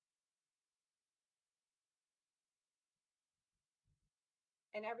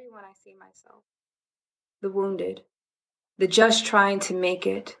In everyone I see myself. The wounded, the just trying to make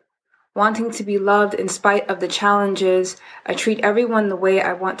it, wanting to be loved in spite of the challenges. I treat everyone the way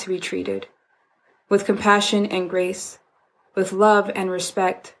I want to be treated, with compassion and grace, with love and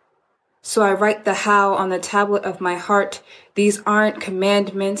respect. So I write the how on the tablet of my heart. These aren't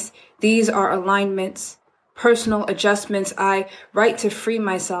commandments, these are alignments, personal adjustments. I write to free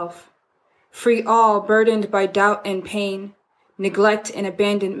myself, free all burdened by doubt and pain, neglect and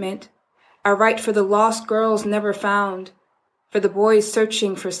abandonment. I write for the lost girls never found, for the boys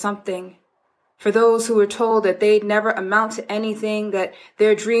searching for something, for those who were told that they'd never amount to anything, that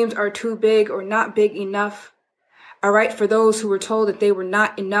their dreams are too big or not big enough. I write for those who were told that they were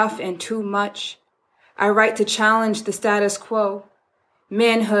not enough and too much. I write to challenge the status quo.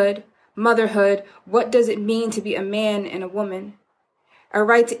 Manhood, motherhood, what does it mean to be a man and a woman? I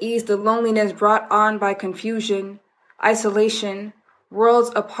write to ease the loneliness brought on by confusion, isolation,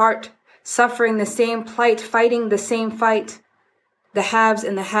 worlds apart, suffering the same plight, fighting the same fight, the haves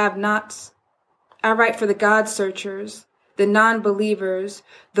and the have-nots. I write for the God searchers, the non-believers,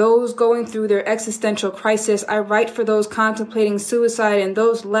 those going through their existential crisis. I write for those contemplating suicide and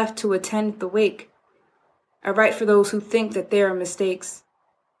those left to attend the wake. I write for those who think that there are mistakes,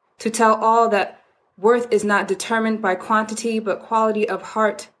 to tell all that worth is not determined by quantity but quality of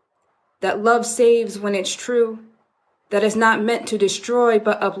heart, that love saves when it's true, that is not meant to destroy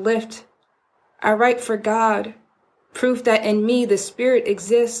but uplift. I write for God, proof that in me the Spirit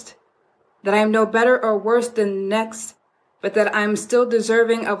exists, that I am no better or worse than the next, but that I am still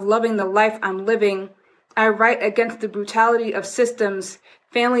deserving of loving the life I'm living. I write against the brutality of systems,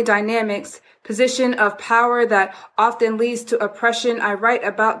 family dynamics, position of power that often leads to oppression. I write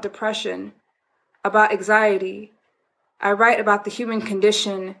about depression, about anxiety. I write about the human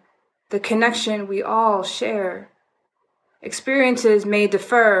condition, the connection we all share. Experiences may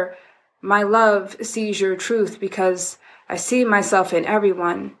differ. My love sees your truth because I see myself in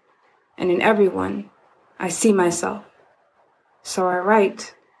everyone, and in everyone I see myself. So I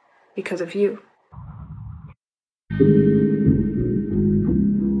write because of you.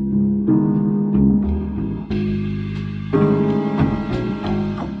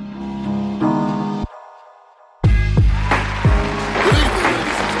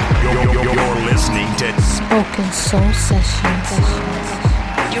 You're listening to Spoken Soul Sessions.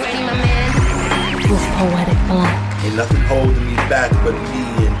 You ready, my man? With Poetic Black. Ain't nothing holding me back but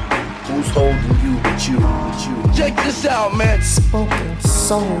me, and who's holding you but you? check this out, man. Spoken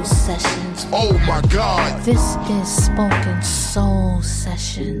Soul Sessions. Oh my God. This is Spoken Soul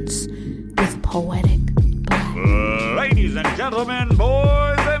Sessions with Poetic Black. Ladies and gentlemen,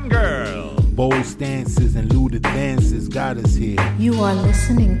 boys and girls. Bold stances and looted dances got us here. You are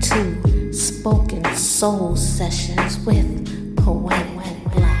listening to Spoken Soul Sessions with Poetic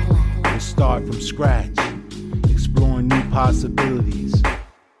Black. We'll start from scratch, exploring new possibilities.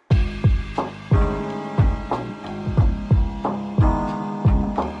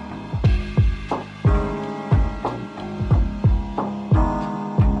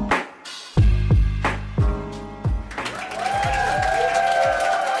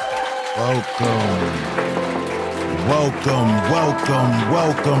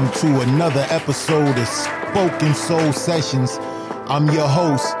 Welcome to another episode of Spoken Soul Sessions. I'm your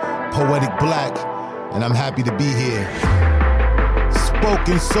host, Poetic Black, and I'm happy to be here.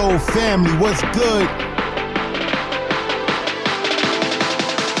 Spoken Soul family, what's good?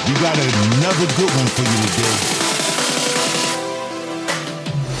 We got another good one for you today.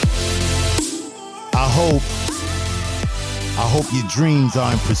 I hope your dreams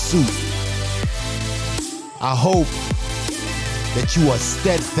are in pursuit. I hope that you are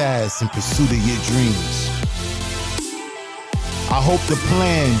steadfast in pursuit of your dreams. I hope the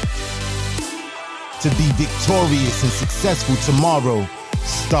plan to be victorious and successful tomorrow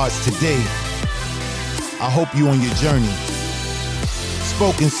starts today. I hope you on your journey.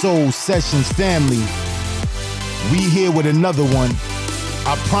 Spoken Soul Sessions family, we here with another one.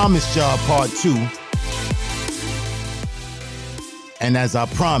 I promised y'all part 2. And as I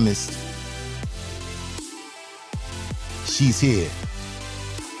promised, she's here.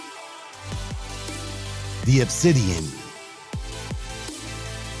 The Obsidian.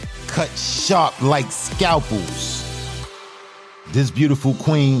 Cut sharp like scalpels. This beautiful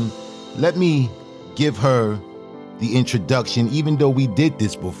queen, let me give her the introduction, even though we did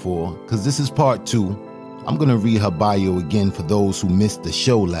this before, because this is part 2. I'm going to read her bio again for those who missed the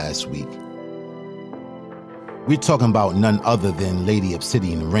show last week. We're talking about none other than Lady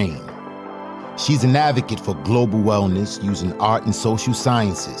Obsidian Rain. She's an advocate for global wellness using art and social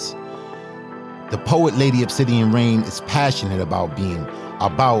sciences. The poet Lady Obsidian Rain is passionate about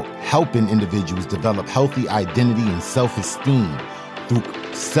helping individuals develop healthy identity and self-esteem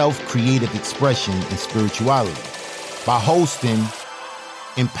through self-creative expression and spirituality. By hosting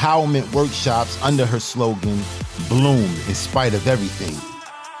empowerment workshops under her slogan, Bloom in spite of everything.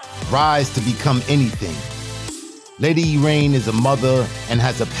 Rise to become anything. Lady Rain is a mother and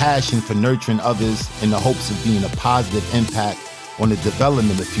has a passion for nurturing others in the hopes of being a positive impact on the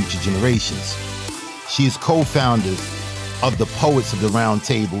development of future generations. She is co-founder of the Poets of the Round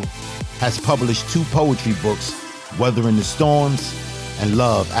Table, has published 2 poetry books, Weathering the Storms and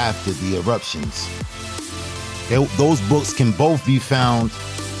Love After the Eruptions. Those books can both be found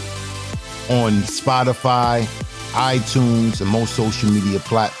on Spotify, iTunes, and most social media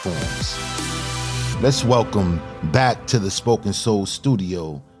platforms. Let's welcome back to the Spoken Soul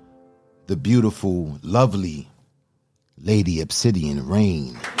studio, the beautiful, lovely Lady Obsidian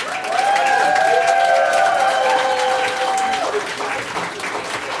Rain.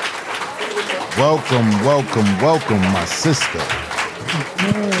 Welcome, my sister.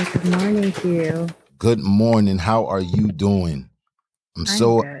 Hey, good morning to you. Good morning. How are you doing? I'm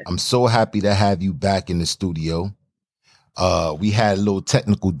so happy to have you back in the studio. We had a little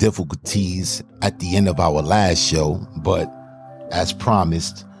technical difficulties at the end of our last show, but as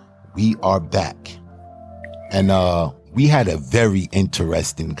promised, we are back. And we had a very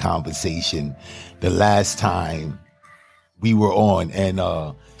interesting conversation the last time we were on, and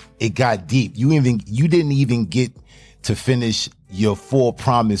it got deep. You didn't even get to finish your 4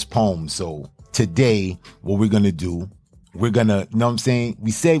 promised poems. So today, what we're gonna do, we're gonna, you know what I'm saying?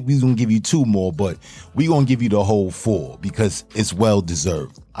 We said we was gonna give you 2 more, but we're gonna give you the whole 4 because it's well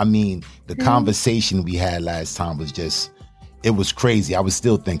deserved. I mean, the conversation we had last time was just, it was crazy. I was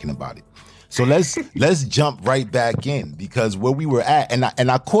still thinking about it. So let's jump right back in, because where we were at, and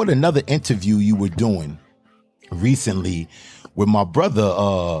I caught another interview you were doing recently with my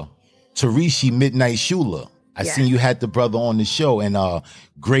brother, Tarishi Midnight Shula. I seen you had the brother on the show, and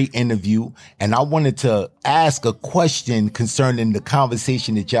great interview. And I wanted to ask a question concerning the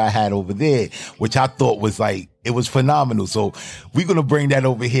conversation that y'all had over there, which I thought was like, it was phenomenal. So we're going to bring that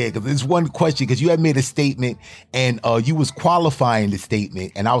over here, because there's one question, because you had made a statement and you was qualifying the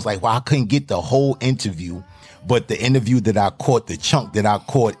statement. And I was like, well, I couldn't get the whole interview, but the interview that I caught, the chunk that I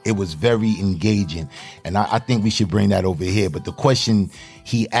caught, it was very engaging. And I think we should bring that over here. But the question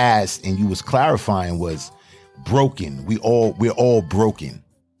he asked and you was clarifying was, broken. We're all broken.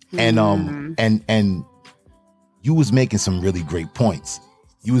 And and you was making some really great points.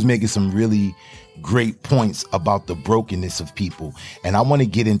 You was making some really great points about the brokenness of people. And I want to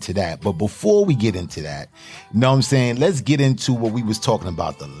get into that. But before we get into that, you know what I'm saying? Let's get into what we was talking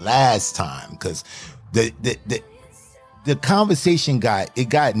about the last time, because the conversation got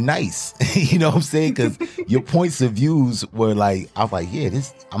nice. You know what I'm saying? Because your points of views were like, I was like, yeah,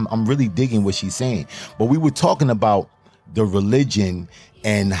 I'm really digging what she's saying. But we were talking about the religion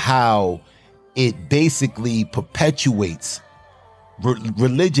and how it basically perpetuates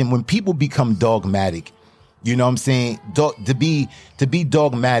religion. When people become dogmatic, you know what I'm saying? To be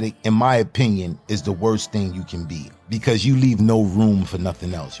dogmatic, in my opinion, is the worst thing you can be, because you leave no room for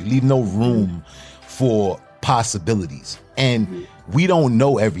nothing else. You leave no room for possibilities, and we don't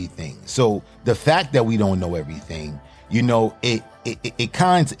know everything. So the fact that we don't know everything, you know, it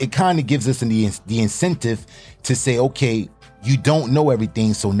kind of gives us the incentive to say, okay, you don't know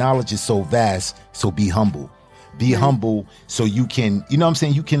everything, so knowledge is so vast, so be humble. Be humble so you can, you know what I'm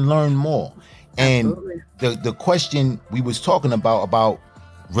saying, you can learn more. And the question we was talking about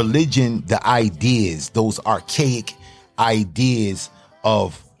religion, the ideas, those archaic ideas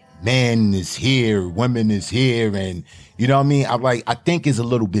of man is here, women is here, and you know what I mean? I think is a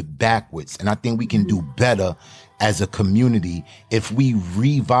little bit backwards, and I think we can do better as a community if we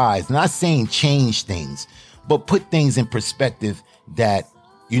revise, not saying change things, but put things in perspective that,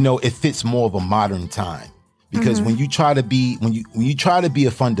 you know, it fits more of a modern time. Because when you try to be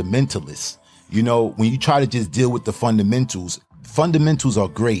a fundamentalist, you know, when you try to just deal with the fundamentals are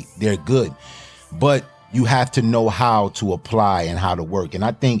great, they're good, but you have to know how to apply and how to work. And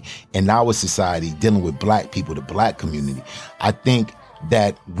I think in our society, dealing with black people, the black community, I think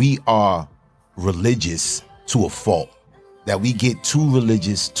that we are religious to a fault, that we get too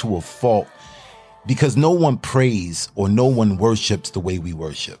religious to a fault, because no one prays or no one worships the way we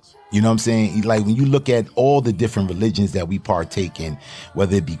worship. You know what I'm saying? Like when you look at all the different religions that we partake in,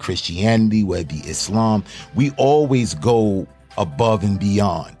 whether it be Christianity, whether it be Islam, we always go above and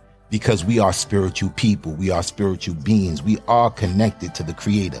beyond, because we are spiritual people. We are spiritual beings. We are connected to the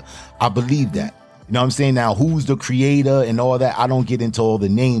Creator. I believe that. You know what I'm saying? Now, who's the creator and all that? I don't get into all the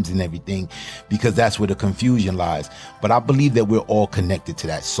names and everything because that's where the confusion lies. But I believe that we're all connected to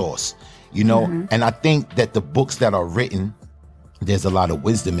that source, you know? And I think that the books that are written, there's a lot of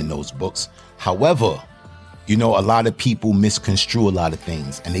wisdom in those books. However, you know, a lot of people misconstrue a lot of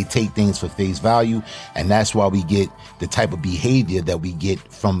things and they take things for face value. And that's why we get the type of behavior that we get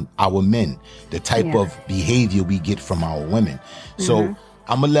from our men, the type of behavior we get from our women. So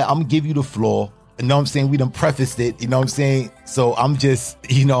I'm gonna give you the floor. You know what I'm saying? We done prefaced it, you know what I'm saying? So I'm just,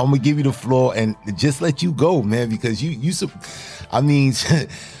 you know, I'm gonna give you the floor and just let you go, man, because I mean,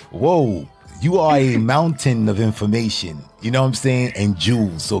 whoa, you are a mountain of information, you know what I'm saying? And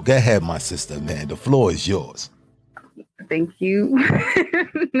jewels. So go ahead, my sister, man. The floor is yours. Thank you.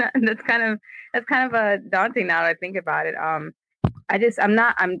 That's kind of a daunting now that I think about it. I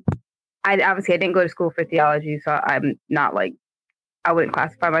obviously I didn't go to school for theology, so I'm not like, I wouldn't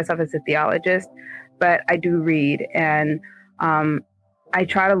classify myself as a theologist, but I do read and I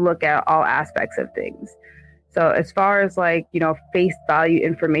try to look at all aspects of things. So as far as like, you know, face value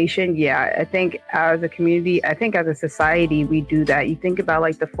information, yeah, I think as a community, I think as a society, we do that. You think about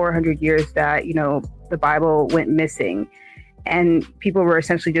like the 400 years that, you know, the Bible went missing and people were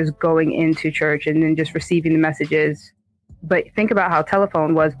essentially just going into church and then just receiving the messages. But think about how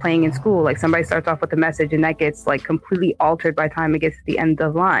telephone was playing in school. Like somebody starts off with a message and that gets like completely altered by the time it gets to the end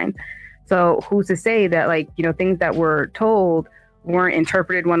of the line. So who's to say that like, you know, things that were told weren't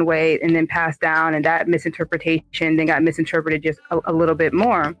interpreted one way and then passed down, and that misinterpretation then got misinterpreted just a little bit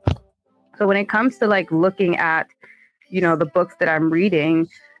more. So when it comes to like looking at, you know, the books that I'm reading,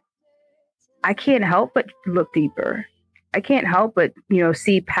 I can't help but look deeper. I can't help but, you know,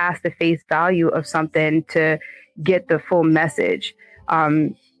 see past the face value of something to get the full message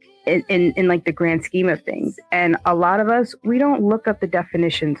in like the grand scheme of things. And a lot of us, we don't look up the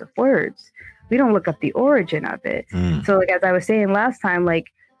definitions of words. We don't look up the origin of it. So like, as I was saying last time, like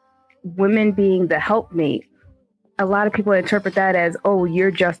women being the helpmate, a lot of people interpret that as, oh,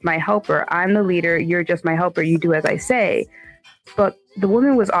 you're just my helper. I'm the leader. You're just my helper. You do as I say. But the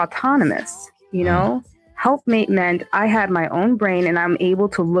woman was autonomous, you know? Helpmate meant I had my own brain and I'm able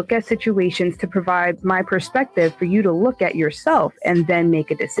to look at situations to provide my perspective for you to look at yourself and then make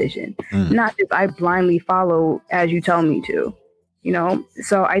a decision. Not just I blindly follow as you tell me to, you know?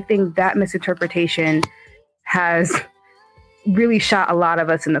 So I think that misinterpretation has really shot a lot of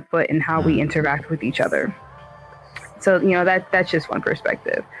us in the foot in how we interact with each other. So, you know, that's just one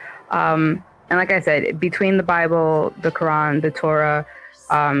perspective. And like I said, between the Bible, the Quran, the Torah,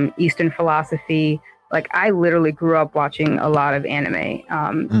 Eastern philosophy, like I literally grew up watching a lot of anime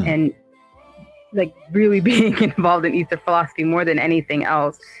and like really being involved in Eastern philosophy more than anything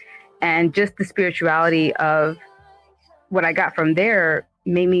else. And just the spirituality of what I got from there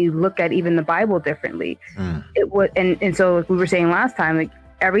made me look at even the Bible differently. It was, and so as we were saying last time, like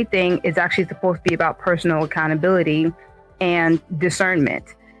everything is actually supposed to be about personal accountability and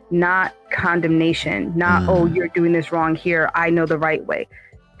discernment, not condemnation, not, oh, you're doing this wrong here, I know the right way.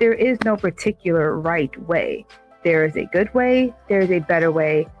 There is no particular right way. There is a good way, there is a better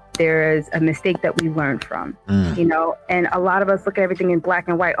way, there is a mistake that we learned from, you know, and a lot of us look at everything in black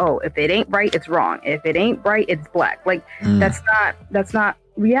and white. Oh, if it ain't right, it's wrong. If it ain't right, it's black. Like that's not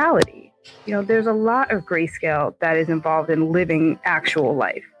reality. You know, there's a lot of grayscale that is involved in living actual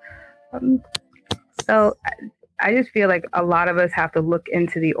life. So I just feel like a lot of us have to look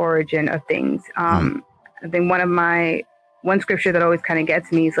into the origin of things. I think one scripture that always kind of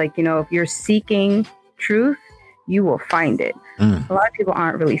gets me is like, you know, if you're seeking truth, you will find it. A lot of people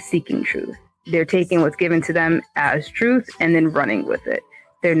aren't really seeking truth. They're taking what's given to them as truth and then running with it.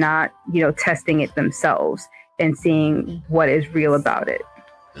 They're not, you know, testing it themselves and seeing what is real about it.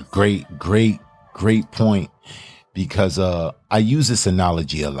 Great point. Because I use this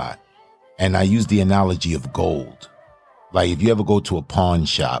analogy a lot. And I use the analogy of gold. Like if you ever go to a pawn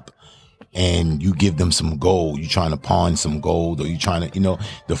shop and you give them some gold, you're trying to pawn some gold, or you're trying to, you know,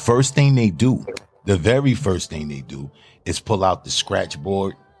 the very first thing they do is pull out the scratch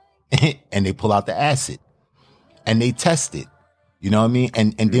board and they pull out the acid and they test it. You know what I mean?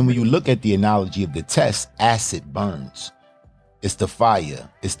 And then when you look at the analogy of the test, acid burns. It's the fire.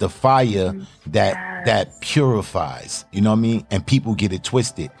 It's the fire that purifies. You know what I mean? And people get it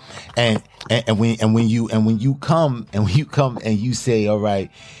twisted. And when you come and you say, all right,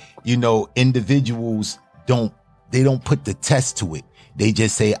 you know, individuals don't put the test to it. They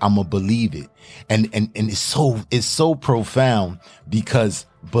just say, I'm gonna believe it. And it's so profound because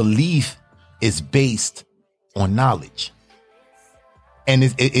belief is based on knowledge. And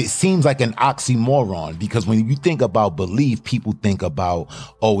it seems like an oxymoron, because when you think about belief, people think about,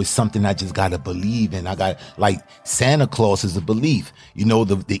 oh, it's something I just got to believe in. I got, like, Santa Claus is a belief. You know,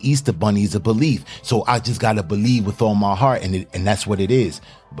 the Easter Bunny is a belief. So I just got to believe with all my heart. And that's what it is.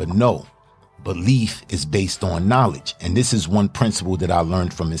 But no, belief is based on knowledge. And this is one principle that I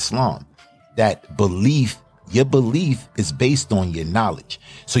learned from Islam, that your belief is based on your knowledge.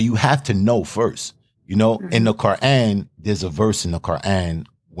 So you have to know first. You know, in the Quran, there's a verse in the Quran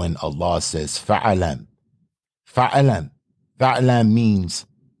when Allah says, fa'alam. Fa'alam. Fa'alam means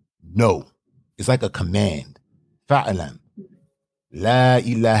no. It's like a command. Fa'alam. La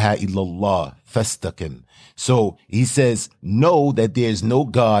ilaha illallah fastaqim. So he says, know that there's no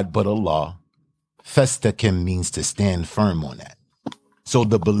God but Allah. Fastaqim means to stand firm on that. So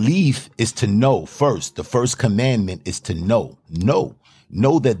the belief is to know first. The first commandment is to know.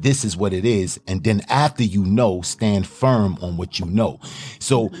 Know that this is what it is. And then after you know, stand firm on what you know.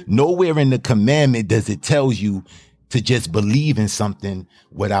 So nowhere in the commandment does it tell you to just believe in something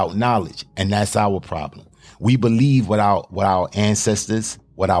without knowledge. And that's our problem. We believe what our ancestors,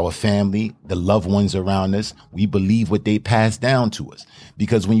 what our family, the loved ones around us, we believe what they passed down to us.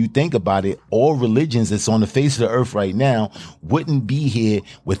 Because when you think about it, all religions that's on the face of the earth right now wouldn't be here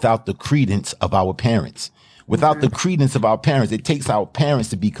without the credence of our parents. Without the credence of our parents, it takes our parents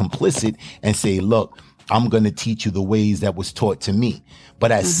to be complicit and say, look, I'm going to teach you the ways that was taught to me.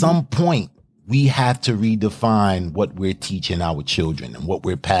 But at some point, we have to redefine what we're teaching our children and what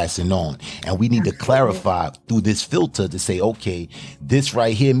we're passing on. And we need to clarify through this filter to say, okay, this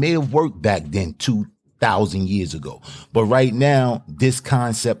right here may have worked back then 2,000 years ago. But right now, this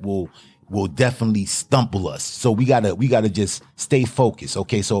concept will definitely stumble us. So we gotta just stay focused.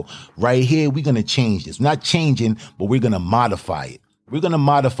 Okay. So right here, we're going to change this. We're not changing, but we're going to modify it. We're going to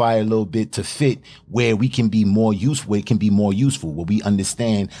modify it a little bit to fit where we can be more useful. It can be more useful where we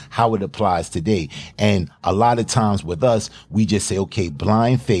understand how it applies today. And a lot of times with us, we just say, okay,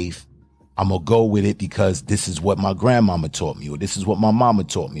 blind faith. I'm going to go with it because this is what my grandmama taught me, or this is what my mama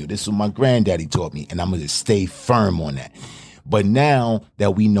taught me, or this is what my granddaddy taught me. And I'm going to stay firm on that. But now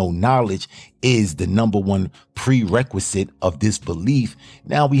that we know knowledge is the number one prerequisite of this belief,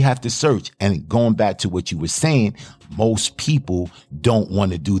 now we have to search. And going back to what you were saying, most people don't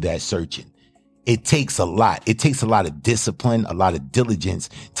want to do that searching. It takes a lot. It takes a lot of discipline, a lot of diligence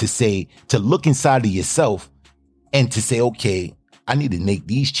to look inside of yourself and to say, okay, I need to make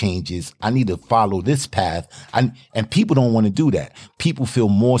these changes. I need to follow this path. And people don't want to do that. People feel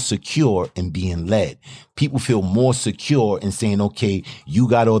more secure in being led. People feel more secure in saying, okay, you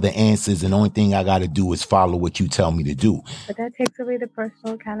got all the answers and the only thing I got to do is follow what you tell me to do. But that takes away the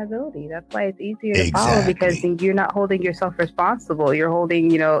personal accountability. That's why it's easier to follow, because you're not holding yourself responsible. You're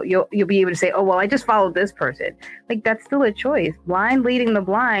holding, you'll be able to say, oh, well, I just followed this person. Like, that's still a choice. Blind leading the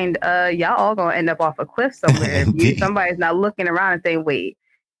blind, y'all all gonna end up off a cliff somewhere. If somebody's not looking around and saying, wait,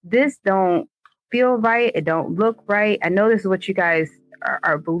 this don't feel right. It don't look right. I know this is what you guys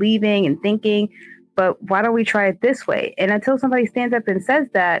are believing and thinking, but why don't we try it this way? And until somebody stands up and says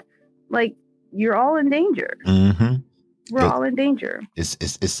that, like, you're all in danger. Mm-hmm. We're all in danger. It's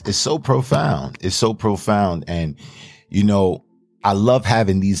so profound. It's so profound. And, I love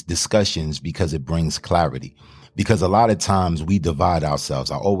having these discussions because it brings clarity. Because a lot of times we divide ourselves.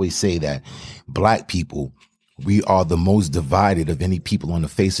 I always say that Black people, we are the most divided of any people on the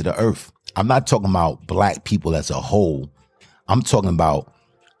face of the earth. I'm not talking about Black people as a whole. I'm talking about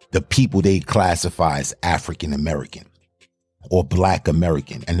the people they classify as African American or Black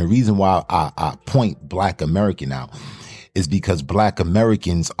American. And the reason why I point Black American out is because Black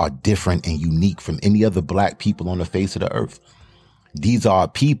Americans are different and unique from any other Black people on the face of the earth. These are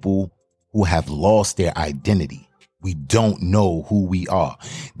people who have lost their identity. We don't know who we are.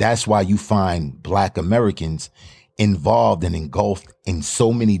 That's why you find Black Americans involved and engulfed in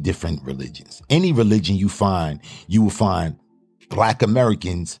so many different religions. Any religion you will find Black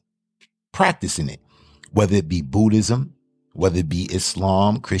Americans practicing it, whether it be Buddhism, whether it be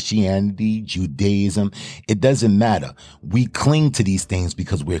Islam, Christianity, Judaism, it doesn't matter. We cling to these things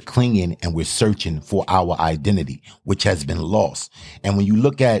because we're clinging and we're searching for our identity, which has been lost. And when you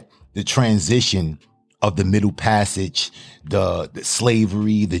look at the transition of the Middle Passage, the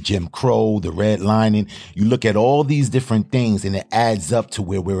slavery, the Jim Crow, the redlining, you look at all these different things and it adds up to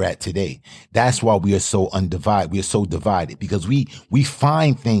where we're at today. That's why we are so undivided. We are so divided because we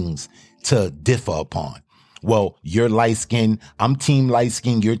find things to differ upon. Well, you're light skin. I'm team light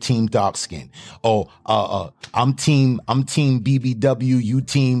skin. You're team dark skin. Oh, I'm team BBW. You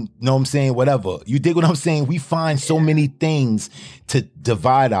team, know what I'm saying? Whatever. You dig what I'm saying? We find so many things to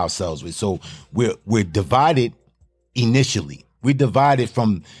divide ourselves with. So we're divided initially. We're divided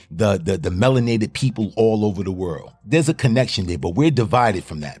from the melanated people all over the world. There's a connection there, but we're divided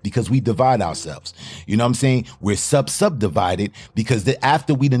from that because we divide ourselves. You know what I'm saying? We're subdivided because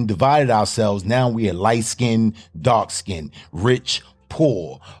after we done divided ourselves, now we are light skin, dark skin, rich,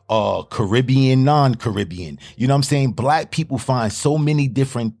 poor, Caribbean, non-Caribbean. You know what I'm saying? Black people find so many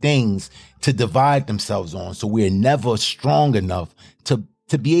different things to divide themselves on. So we're never strong enough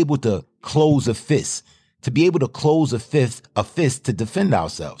to be able to close a fist. To be able to close a fist to defend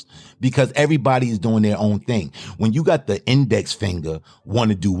ourselves, because everybody is doing their own thing. When you got the index finger want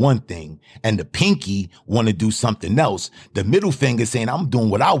to do one thing and the pinky want to do something else, the middle finger saying, I'm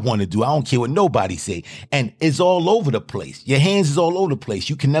doing what I want to do. I don't care what nobody say. And it's all over the place. Your hands is all over the place.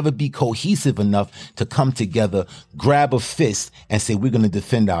 You can never be cohesive enough to come together, grab a fist and say, we're going to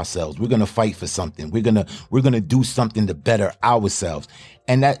defend ourselves. We're going to fight for something. We're going to do something to better ourselves.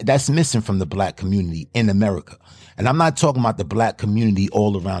 And that's missing from the black community in America. And I'm not talking about the black community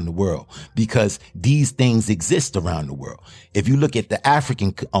all around the world, because these things exist around the world. If you look at the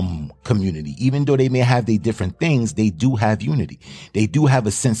African community, even though they may have their different things, they do have unity. They do have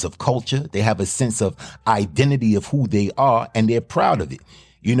a sense of culture. They have a sense of identity of who they are, and they're proud of it.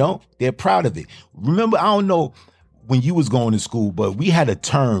 You know, they're proud of it. Remember, I don't know when you was going to school, but we had a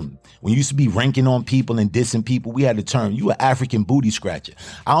term. When you used to be ranking on people and dissing people, we had a term. You were African booty scratcher.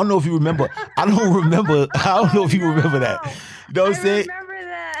 I don't know if you remember. I don't know if you remember that. You know what I'm saying? Remember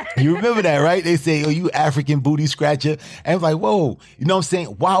that. You remember that, right? They say, oh, you African booty scratcher. And it's like, whoa, you know what I'm saying?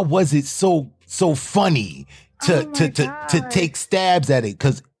 Why was it so funny to take stabs at it?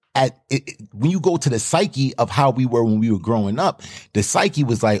 Because when you go to the psyche of how we were when we were growing up, the psyche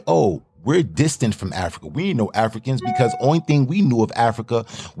was like, oh, we're distant from Africa. We didn't know Africans because only thing we knew of Africa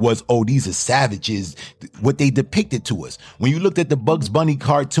was, oh, these are savages, what they depicted to us. When you looked at the Bugs Bunny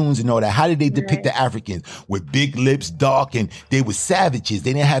cartoons and all that, how did they depict the Africans? With big lips, dark, and they were savages.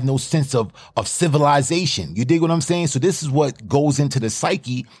 They didn't have no sense of civilization. You dig what I'm saying? So this is what goes into the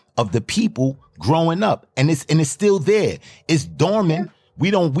psyche of the people growing up. And it's still there. It's dormant. We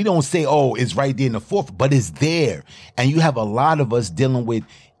don't say, oh, it's right there in the forefront, but it's there. And you have a lot of us dealing with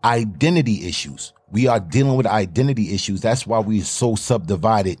identity issues. We are dealing with identity issues. That's why we're so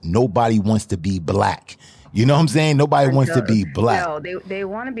subdivided. Nobody wants to be black. You know what I'm saying? Nobody wants to be black. No, they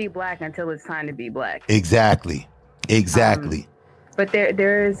want to be black until it's time to be black. Exactly. But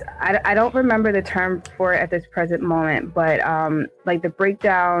there's I don't remember the term for it at this present moment, but like the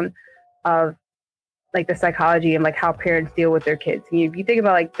breakdown of like the psychology and like how parents deal with their kids. If you think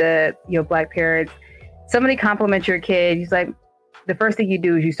about like the black parents, somebody compliments your kid, he's like, the first thing you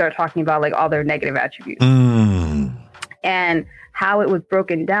do is you start talking about like all their negative attributes. And how it was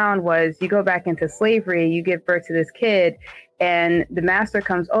broken down was you go back into slavery, you give birth to this kid, and the master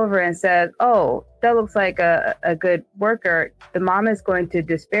comes over and says, oh, that looks like a good worker. The mom is going to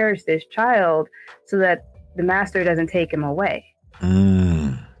disparage this child so that the master doesn't take him away.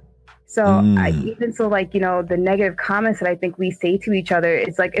 So the negative comments that I think we say to each other,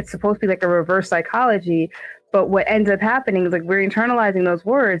 it's like, it's supposed to be like a reverse psychology. But what ends up happening is like we're internalizing those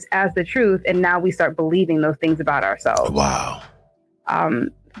words as the truth. And now we start believing those things about ourselves. Wow.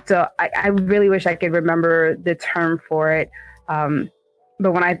 So I really wish I could remember the term for it.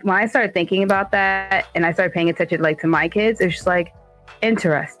 But when I started thinking about that and I started paying attention like to my kids, it's just like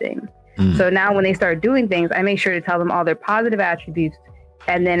interesting. So now when they start doing things, I make sure to tell them all their positive attributes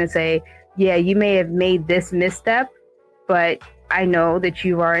and then say, yeah, you may have made this misstep, but I know that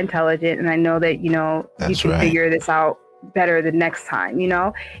you are intelligent and I know that, you can figure this out better the next time,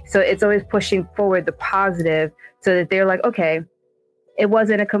 So it's always pushing forward the positive so that they're like, okay, it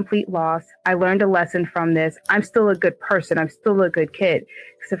wasn't a complete loss. I learned a lesson from this. I'm still a good person. I'm still a good kid.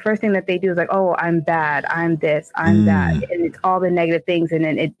 Because the first thing that they do is like, oh, I'm bad. I'm this, I'm that. And it's all the negative things. And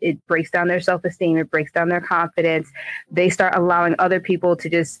then it breaks down their self-esteem. It breaks down their confidence. They start allowing other people to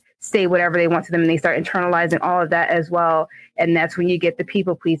just say whatever they want to them. And they start internalizing all of that as well. And that's when you get the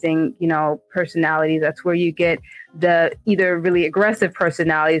people pleasing, personalities. That's where you get the either really aggressive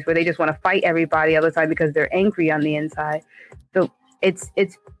personalities where they just want to fight everybody all the time because they're angry on the inside. So it's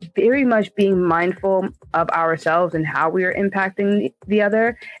very much being mindful of ourselves and how we are impacting the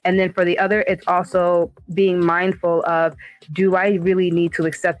other. And then for the other, it's also being mindful of, do I really need to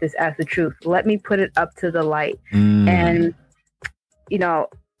accept this as the truth? Let me put it up to the light. And, I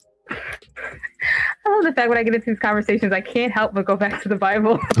love the fact when I get into these conversations, I can't help but go back to the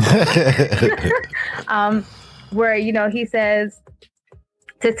Bible. Where, he says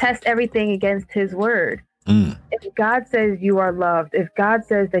to test everything against his word. If God says you are loved, if God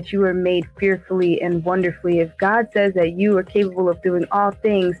says that you are made fearfully and wonderfully, if God says that you are capable of doing all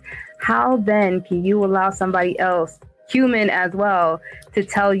things, how then can you allow somebody else human as well to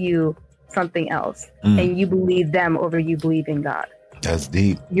tell you something else, and you believe them over you believe in God. That's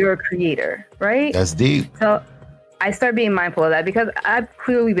deep. You're a creator, right? That's deep. So I start being mindful of that because I've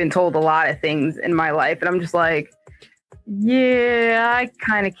clearly been told a lot of things in my life, and I'm just like, yeah, I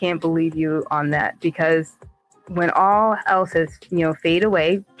kind of can't believe you on that, because when all else has, fade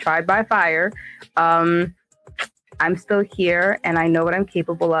away, tried by fire, I'm still here and I know what I'm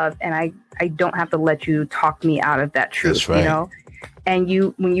capable of, and I don't have to let you talk me out of that truth. That's right. And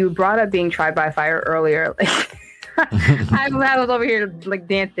when you brought up being tried by fire earlier, like I was over here like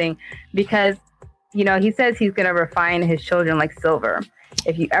dancing because, he says he's going to refine his children like silver.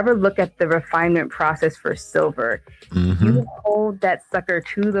 If you ever look at the refinement process for silver, you hold that sucker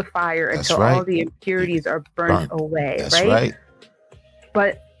to the fire until all the impurities are burnt away. That's right.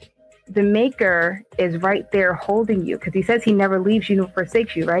 But the maker is right there holding you, because he says he never leaves you nor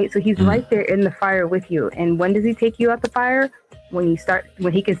forsakes you, right? So he's right there in the fire with you. And when does he take you out the fire? When he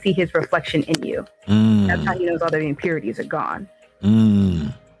can see his reflection in you. That's how he knows all the impurities are gone.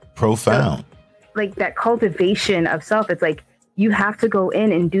 Profound. So, like that cultivation of self, it's like you have to go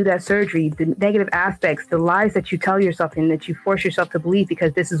in and do that surgery, the negative aspects, the lies that you tell yourself and that you force yourself to believe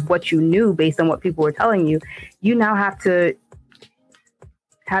because this is what you knew based on what people were telling you. You now have to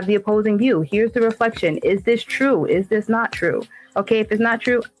have the opposing view. Here's the reflection. Is this true? Is this not true? Okay, if it's not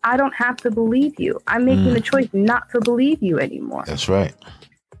true, I don't have to believe you. I'm making the choice not to believe you anymore. That's right.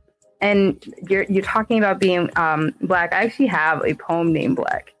 And you're talking about being Black. I actually have a poem named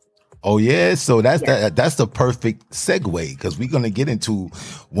Black. Oh yeah, so that's the perfect segue, because we're gonna get into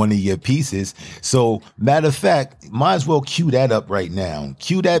one of your pieces. So matter of fact, might as well cue that up right now.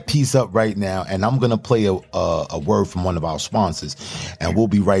 Cue that piece up right now, and I'm gonna play a word from one of our sponsors, and we'll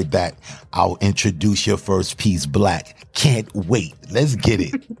be right back. I'll introduce your first piece, Black. Can't wait. Let's get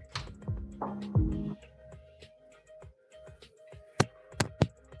it.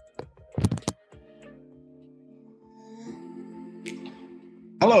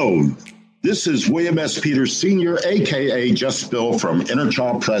 Hello, this is William S. Peters Sr., a.k.a. Just Bill from Inner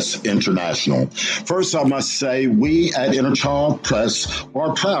Child Press International. First, I must say we at Inner Child Press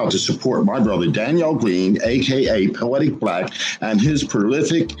are proud to support my brother Daniel Green, a.k.a. Poetic Black, and his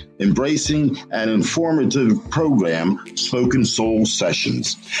prolific, embracing, and informative program, Spoken Soul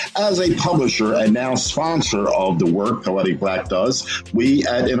Sessions. As a publisher and now sponsor of the work Poetic Black does, we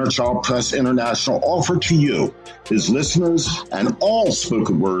at Inner Child Press International offer to you, his listeners, and all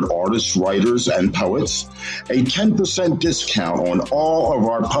spoken word artists, writers, and poets, a 10% discount on all of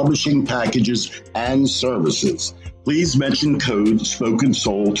our publishing packages and services. Please mention code Spoken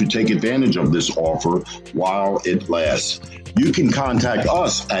Soul to take advantage of this offer while it lasts. You can contact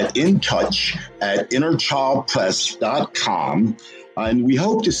us at intouch@innerchildpress.com, and we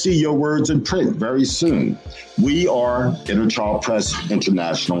hope to see your words in print very soon. We are Inner Child Press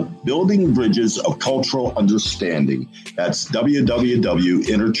International, building bridges of cultural understanding. That's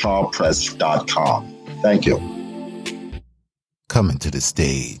www.innerchildpress.com. Thank you. Coming to the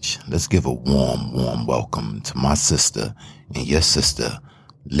stage, let's give a warm welcome to my sister and your sister,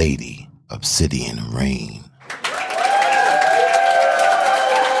 Lady Obsidian Rain.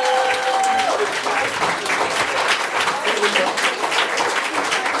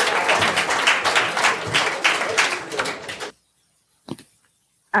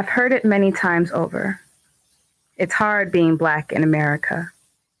 I've heard it many times over. It's hard being Black in America.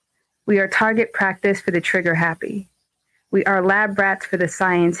 We are target practice for the trigger happy. We are lab rats for the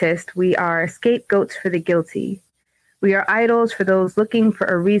scientist. We are scapegoats for the guilty. We are idols for those looking for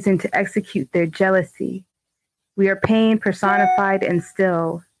a reason to execute their jealousy. We are pain personified, and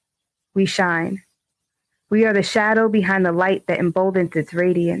still we shine. We are the shadow behind the light that emboldens its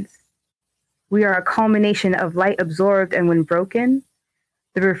radiance. We are a culmination of light absorbed, and when broken,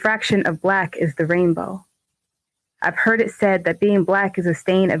 the refraction of Black is the rainbow. I've heard it said that being Black is a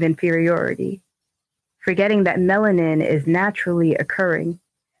stain of inferiority, forgetting that melanin is naturally occurring,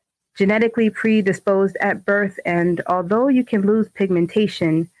 genetically predisposed at birth, and although you can lose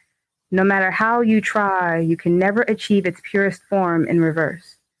pigmentation, no matter how you try, you can never achieve its purest form in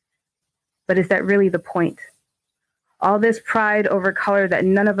reverse. But is that really the point? All this pride over color that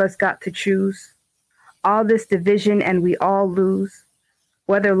none of us got to choose, all this division and we all lose,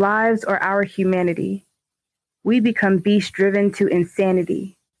 whether lives or our humanity, we become beast-driven to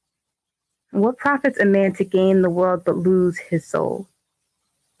insanity. And what profits a man to gain the world but lose his soul?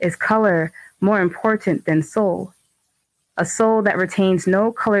 Is color more important than soul? A soul that retains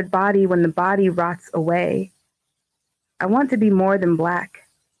no colored body when the body rots away. I want to be more than Black.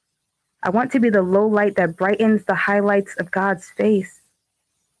 I want to be the low light that brightens the highlights of God's face.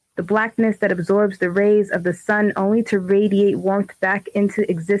 the blackness that absorbs the rays of the sun only to radiate warmth back into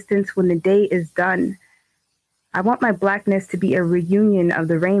existence when the day is done. I want my blackness to be a reunion of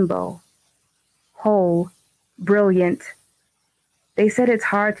the rainbow. Whole, brilliant. They said it's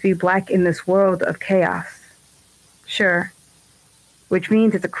hard to be black in this world of chaos. Sure. Which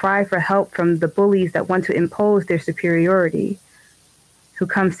means it's a cry for help from the bullies that want to impose their superiority, who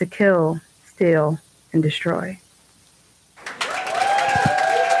comes to kill, steal, and destroy.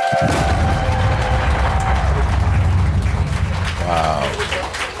 Wow.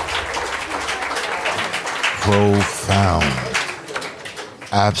 Profound.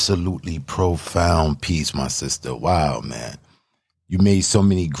 Absolutely profound piece, my sister. Wow, man. You made so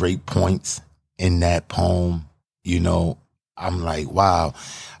many great points in that poem. You know, I'm like, wow.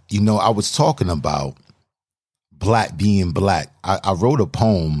 You know, I was talking about black being black. I wrote a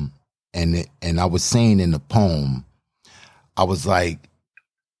poem and I was saying in the poem, I was like,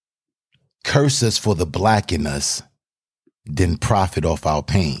 curse us for the black in us, then profit off our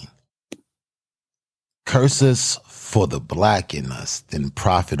pain. Curse us for the black in us, then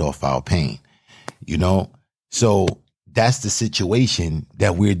profit off our pain. You know? So that's the situation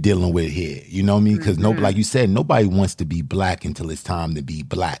that we're dealing with here. You know what I mean? Because like you said, nobody wants to be black until it's time to be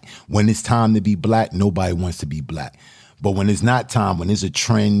black. When it's time to be black, nobody wants to be black. But when it's not time, when it's a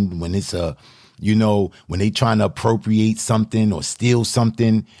trend, when it's a, you know, when they trying to appropriate something or steal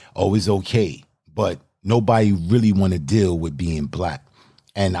something, oh, it's okay. But nobody really want to deal with being black.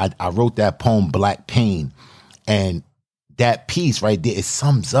 And I wrote that poem, Black Pain. And that piece right there, it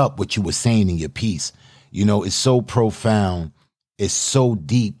sums up what you were saying in your piece. You know, it's so profound. It's so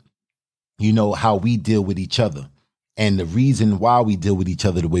deep, you know, how we deal with each other. And the reason why we deal with each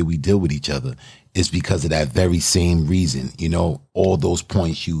other the way we deal with each other is because of that very same reason, you know, all those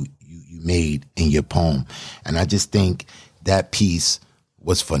points you made in your poem. And I just think that piece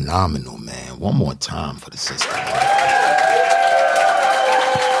was phenomenal, man. One more time for the sister.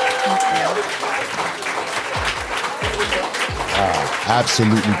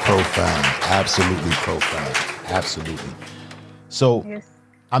 Absolutely profound. Absolutely profound. Absolutely. So, yes.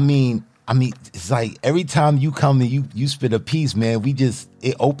 I mean, it's like every time you come and you spit a piece, man,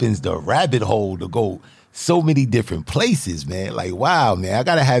 it opens the rabbit hole to go so many different places, man. Like, wow, man, I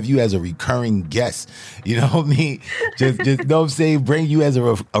gotta have you as a recurring guest. You know what I mean? Just know what I'm saying? Bring you as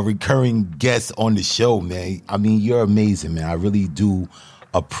a recurring guest on the show, man. I mean, you're amazing, man. I really do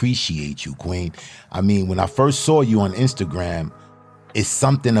appreciate you, Queen. I mean, when I first saw you on Instagram, it's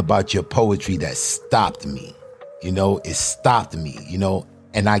something about your poetry that stopped me. You know, it stopped me, you know,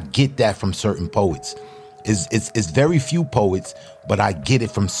 and I get that from certain poets. It's very few poets, but I get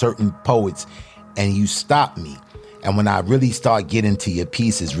it from certain poets, and you stop me. And when I really start getting to your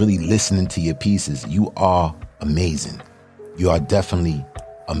pieces, really listening to your pieces, you are amazing. You are definitely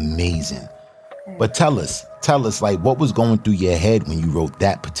amazing. But tell us, like, what was going through your head when you wrote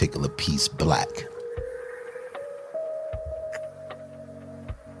that particular piece, Black?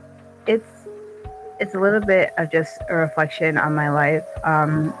 It's a little bit of just a reflection on my life.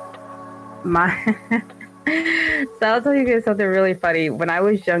 So I'll tell you guys something really funny. When I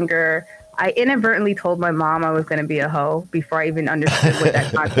was younger, I inadvertently told my mom I was going to be a hoe before I even understood what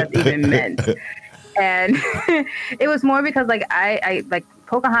that concept even meant. And it was more because I like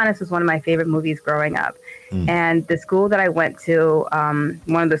Pocahontas was one of my favorite movies growing up. And the school that I went to,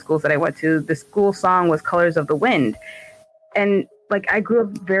 one of the schools that I went to, the school song was Colors of the Wind. And like, I grew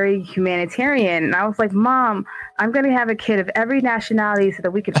up very humanitarian, and I was like, Mom, I'm going to have a kid of every nationality so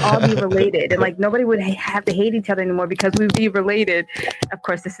that we could all be related. And like, nobody would have to hate each other anymore because we'd be related. Of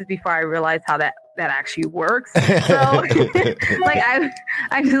course, this is before I realized how that actually works. So like,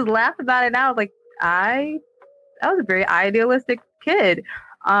 I just laughed about it now. I was like, I was a very idealistic kid.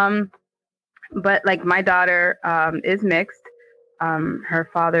 But like, my daughter is mixed. Her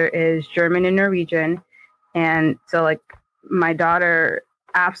father is German and Norwegian. And so like, my daughter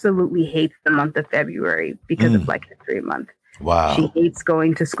absolutely hates the month of February because of Black History Month. Wow. She hates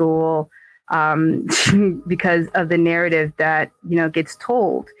going to school because of the narrative that, you know, gets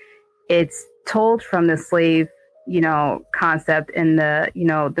told. It's told from the slave, you know, concept and the, you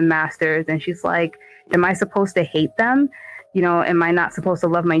know, the masters. And she's like, am I supposed to hate them? You know, am I not supposed to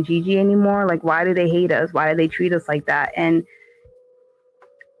love my Gigi anymore? Like, why do they hate us? Why do they treat us like that? And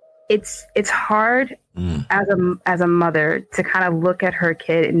it's hard as a mother to kind of look at her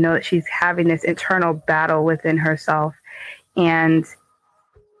kid and know that she's having this internal battle within herself. And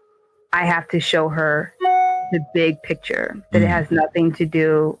I have to show her the big picture, that it has nothing to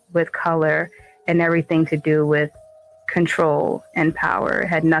do with color and everything to do with control and power. It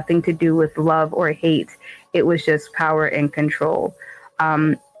had nothing to do with love or hate. It was just power and control.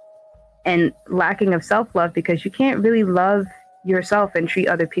 and lacking of self-love, because you can't really love yourself and treat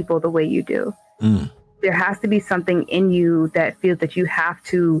other people the way you do. There has to be something in you that feels that you have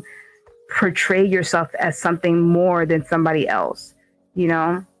to portray yourself as something more than somebody else, you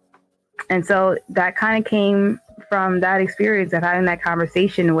know? And so that kind of came from that experience of having that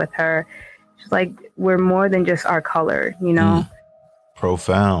conversation with her. She's like, we're more than just our color, you know?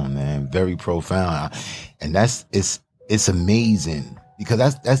 Profound, man. Very profound. And it's amazing,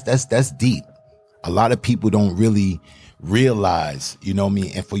 because that's deep. A lot of people don't really realize, you know what I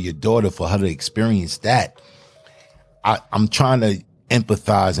mean? And for your daughter, for her to experience that, I'm trying to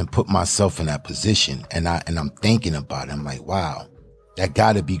empathize and put myself in that position. And I'm thinking about it. I'm like, wow, that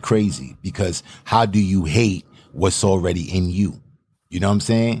gotta be crazy, because how do you hate what's already in you? You know what I'm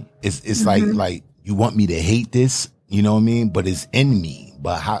saying? It's like you want me to hate this, you know what I mean? But it's in me.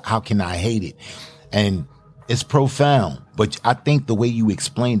 But how can I hate it? And it's profound. But I think the way you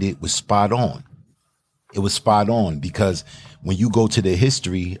explained it was spot on. It was spot on, because when you go to the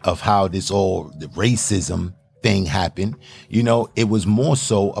history of how the racism thing happened, you know, it was more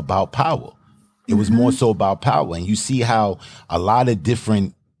so about power. It was more so about power. And you see how a lot of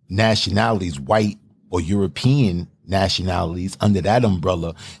different nationalities, white or European nationalities, under that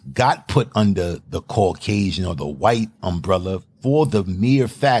umbrella got put under the Caucasian or the white umbrella for the mere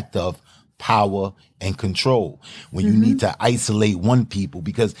fact of power and control. When you need to isolate one people,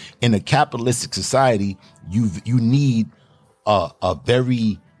 because in a capitalistic society, you need a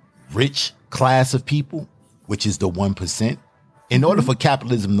very rich class of people, which is the 1%. In order for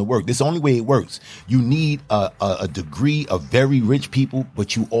capitalism to work, this is the only way it works. You need a degree of very rich people,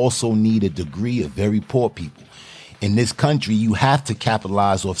 but you also need a degree of very poor people. In this country, you have to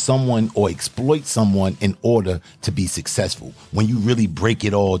capitalize off someone or exploit someone in order to be successful. When you really break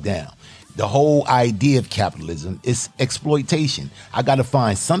it all down, the whole idea of capitalism is exploitation. I got to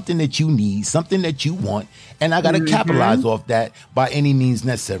find something that you need, something that you want, and I got to capitalize off that by any means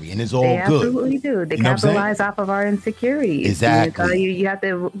necessary. And it's all they good. Absolutely do. They capitalize off of our insecurities. Exactly. You have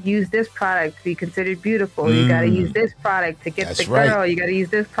to use this product to be considered beautiful. You got to use this product to get the girl. Right. You got to use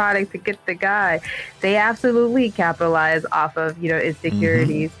this product to get the guy. They absolutely capitalize off of, you know,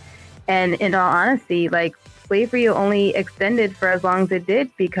 insecurities. And in all honesty, like, slavery only extended for as long as it did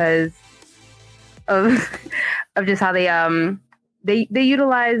because of just how they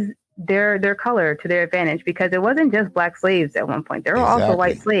utilize their color to their advantage, because it wasn't just black slaves at one point. There were also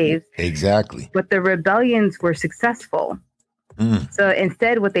white slaves. Exactly. But the rebellions were successful. So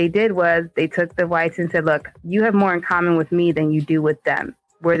instead, what they did was they took the whites and said, look, you have more in common with me than you do with them.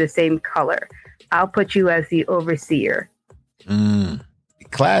 We're the same color. I'll put you as the overseer.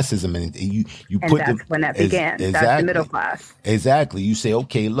 Classism, and you and put that's when that began. Exactly. That's the middle class. Exactly. You say,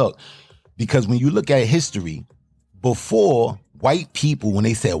 okay, look, because when you look at history, before, white people, when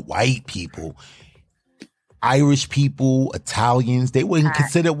they said white people, Irish people, Italians, they weren't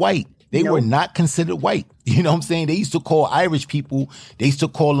considered white. They were not considered white. You know what I'm saying? They used to call Irish people, they used to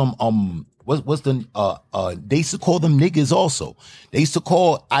call them they used to call them niggers also. They used to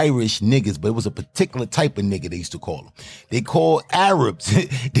call Irish niggers, but it was a particular type of nigger they used to call them. They call Arabs,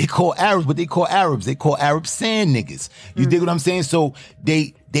 they call Arabs sand niggers. You dig what I'm saying? So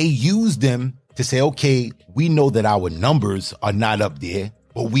they use them to say, okay, we know that our numbers are not up there,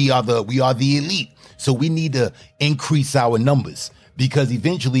 but we are the elite. So we need to increase our numbers, because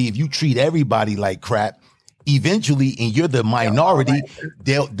eventually if you treat everybody like crap, eventually, and you're the minority,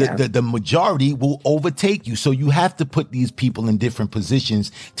 the majority will overtake you. So you have to put these people in different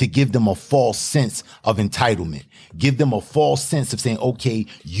positions to give them a false sense of entitlement, give them a false sense of saying, okay,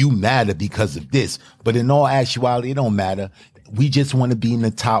 you matter because of this. But in all actuality, it don't matter. We just want to be in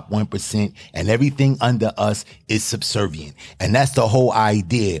the top 1%, and everything under us is subservient. And that's the whole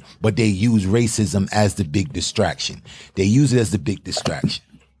idea. But they use racism as the big distraction. They use it as the big distraction.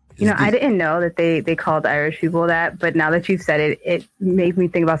 You know, I didn't know that they called Irish people that, but now that you've said it, it made me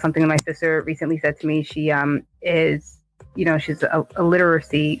think about something that my sister recently said to me. She is, you know, she's a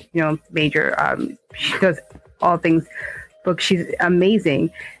literacy, you know, major. She does all things books. She's amazing.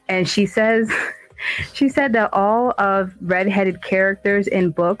 And she said that all of redheaded characters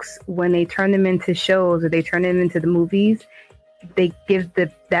in books, when they turn them into shows or they turn them into the movies, they give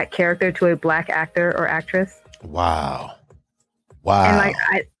that character to a black actor or actress. Wow. And like,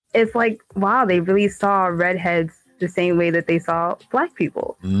 it's like, wow, they really saw redheads the same way that they saw black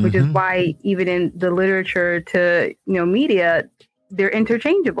people, which is why even in the literature to, you know, media, they're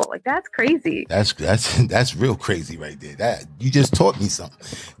interchangeable. Like, that's crazy. That's real crazy right there. That you just taught me something.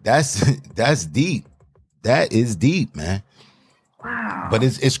 That's deep. That is deep, man. Wow. But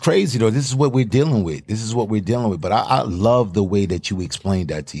it's crazy though. This is what we're dealing with. But I love the way that you explained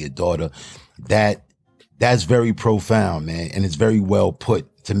that to your daughter. That's very profound, man. And it's very well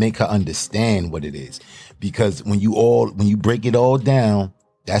put to make her understand what it is. Because when you break it all down,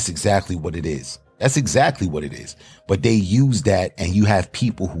 that's exactly what it is. But they use that, and you have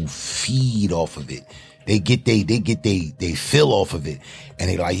people who feed off of it. They fill off of it. And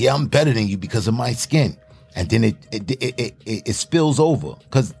they're like, yeah, I'm better than you because of my skin. And then it spills over,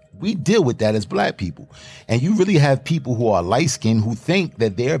 because we deal with that as black people. And you really have people who are light skinned who think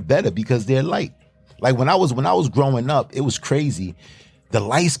that they're better because they're light. Like when I was growing up, it was crazy. The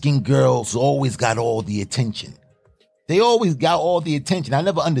light skinned girls always got all the attention. They always got all the attention. I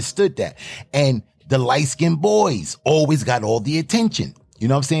never understood that. And the light skinned boys always got all the attention. You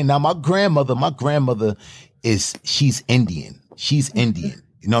know what I'm saying? Now my grandmother she's Indian.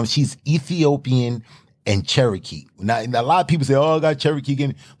 You know, she's Ethiopian and Cherokee. Now, a lot of people say, oh, I got Cherokee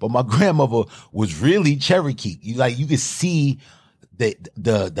again. But my grandmother was really Cherokee. You could see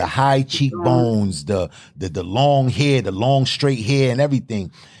the high cheekbones, the long hair, the long straight hair and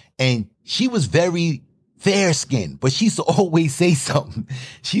everything. And she was very fair skinned, but she used to always say something.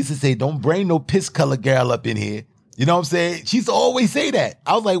 She used to say, don't bring no piss color girl up in here. You know what I'm saying? She used to always say that.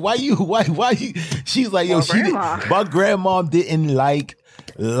 I was like, why you? She's like, yo, my grandma didn't like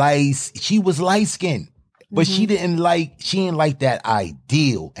light. She was light skinned, but she didn't like that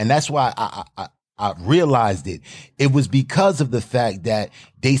ideal. And that's why I realized it. It was because of the fact that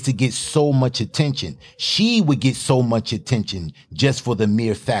they used to get so much attention. She would get so much attention just for the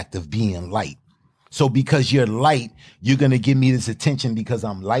mere fact of being light. So because you're light, you're going to give me this attention because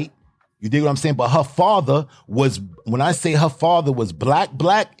I'm light. You dig what I'm saying? But her father was, when I say her father was black,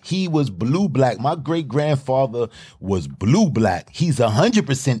 he was blue black. My great grandfather was blue black. He's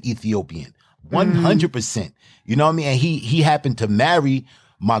 100% Ethiopian, 100%. You know what I mean? And he happened to marry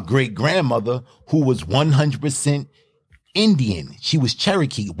my great grandmother, who was 100% Indian. She was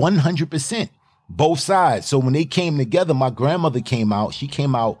Cherokee, 100%, both sides. So when they came together, my grandmother she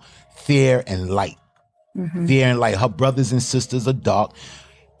came out fair and light. Fair and light. Her brothers and sisters are dark.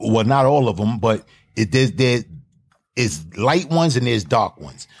 Well, not all of them, but there is light ones and there's dark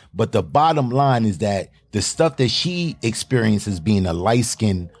ones. But the bottom line is that the stuff that she experiences being a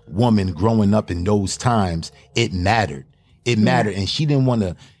light-skinned woman growing up in those times, it mattered. It mattered. And she didn't want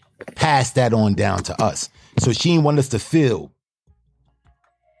to pass that on down to us. So she didn't want us to feel.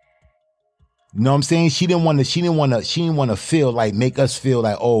 You know what I'm saying? She didn't want to feel like, make us feel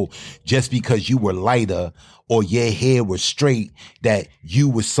like, oh, just because you were lighter or your hair was straight, that you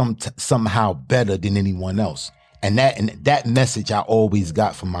were somehow better than anyone else. And that message I always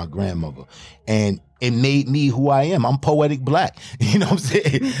got from my grandmother. And it made me who I am. I'm poetic black. You know what I'm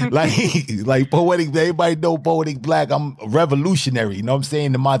saying? like poetic, everybody know poetic black. I'm revolutionary. You know what I'm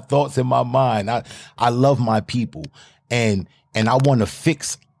saying? In my thoughts, in my mind, I love my people. And I want to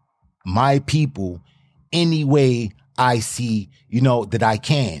fix my people any way I see, that I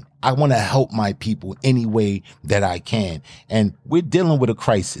can. I want to help my people any way that I can. And we're dealing with a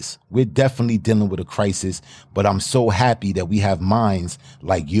crisis. We're definitely dealing with a crisis, but I'm so happy that we have minds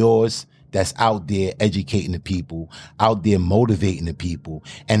like yours that's out there educating the people, out there motivating the people,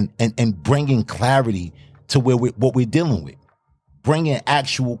 and bringing clarity to what we're dealing with, bringing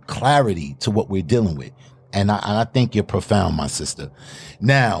actual clarity to what we're dealing with. And I think you're profound, my sister.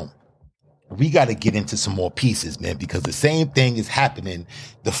 Now, we got to get into some more pieces, man, because the same thing is happening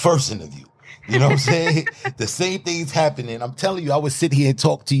the first interview. You know what I'm saying? The same thing's happening. I'm telling you, I would sit here and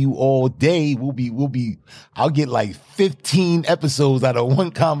talk to you all day. I'll get like 15 episodes out of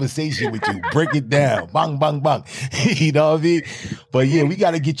one conversation with you. Break it down. Bang, bang, bang. You know what I mean? But yeah, we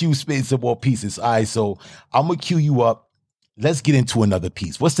got to get you spitting some more pieces. All right, so I'm going to cue you up. Let's get into another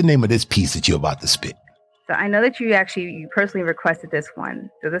piece. What's the name of this piece that you're about to spit? So I know that you personally requested this one.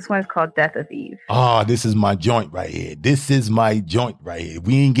 So this one's called Death of Eve. Oh, this is my joint right here.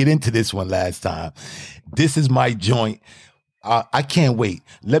 We didn't get into this one last time. This is my joint. I can't wait.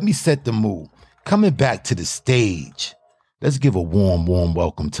 Let me set the mood. Coming back to the stage, let's give a warm, warm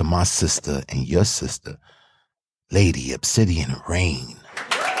welcome to my sister and your sister, Lady Obsidian Rain.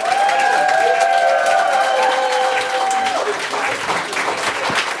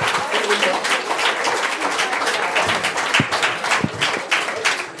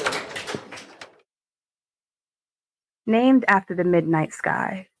 Named after the midnight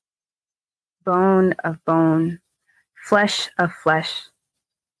sky, bone of bone, flesh of flesh,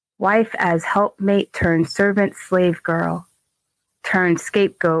 wife as helpmate turned servant slave girl, turned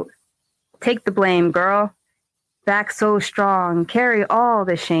scapegoat, take the blame girl, back so strong, carry all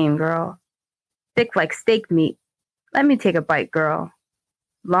the shame girl, thick like steak meat, Let me take a bite, girl.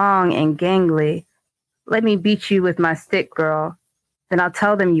 Long and gangly. Let me beat you with my stick, girl. Then I'll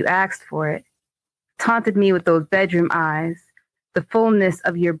tell them you asked for it. Taunted me with those bedroom eyes, the fullness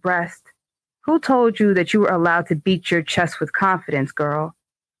of your breast. Who told you that you were allowed to beat your chest with confidence, girl?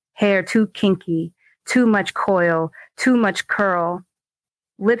 Hair too kinky, too much coil, too much curl.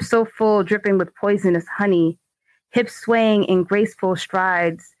 Lips so full, dripping with poisonous honey. Hips swaying in graceful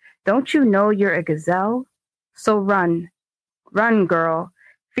strides. Don't you know you're a gazelle? So run, run, girl.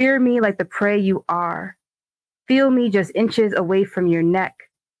 Fear me like the prey you are. Feel me just inches away from your neck.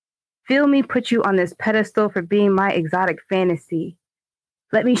 Feel me put you on this pedestal for being my exotic fantasy.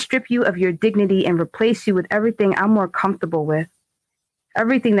 Let me strip you of your dignity and replace you with everything I'm more comfortable with.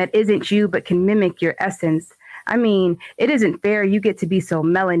 Everything that isn't you but can mimic your essence. I mean, it isn't fair you get to be so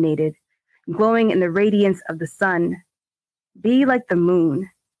melanated, glowing in the radiance of the sun. Be like the moon.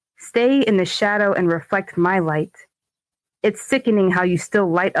 Stay in the shadow and reflect my light. It's sickening how you still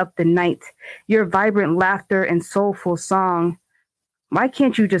light up the night, your vibrant laughter and soulful song. Why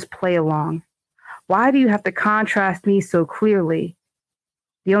can't you just play along? Why do you have to contrast me so clearly?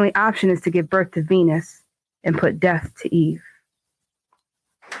 The only option is to give birth to Venus and put death to Eve.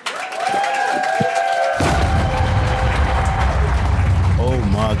 Oh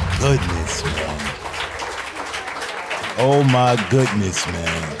my goodness, man. Oh my goodness,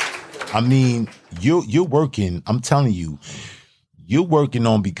 man. I mean, you're working, I'm telling you, you're working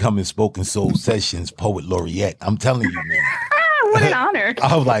on becoming Spoken Soul Sessions Poet Laureate. I'm telling you, man. What an honor.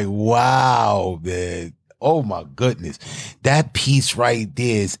 I was like, wow, man. Oh my goodness. That piece right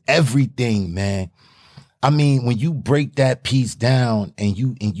there is everything, man. I mean, when you break that piece down and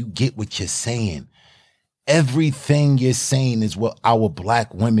you get what you're saying, everything you're saying is what our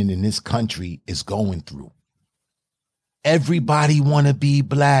black women in this country is going through. Everybody want to be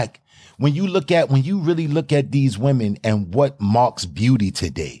black. When you really look at these women and what marks beauty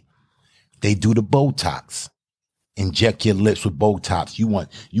today, they do the Botox. Inject your lips with Botox. You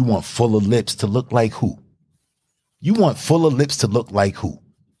want fuller lips to look like who? You want fuller lips to look like who?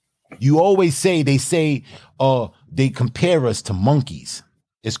 You always say, they compare us to monkeys.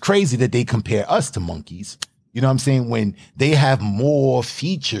 It's crazy that they compare us to monkeys. You know what I'm saying? When they have more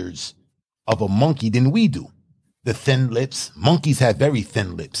features of a monkey than we do. The thin lips. Monkeys have very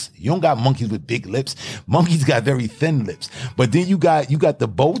thin lips. You don't got monkeys with big lips. Monkeys got very thin lips. But then you got the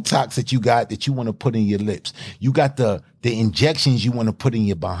Botox that you want to put in your lips. You got the injections you want to put in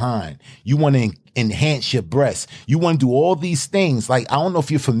your behind. You want to enhance your breasts. You want to do all these things. Like, I don't know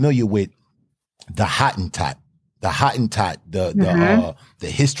if you're familiar with the Hottentot. The Hottentot, the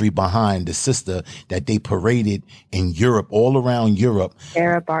history behind the sister that they paraded in Europe, all around Europe.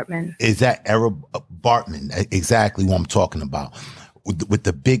 Sarah Bartman. Is that Arab Bartman? Exactly what I'm talking about. With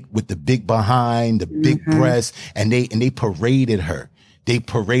the big behind, the big breasts, and they paraded her. They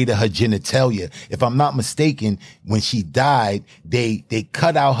paraded her genitalia. If I'm not mistaken, when she died, they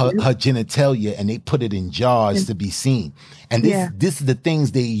cut out her genitalia and they put it in jars to be seen. And this is the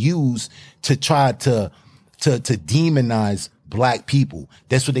things they use to try to demonize black people.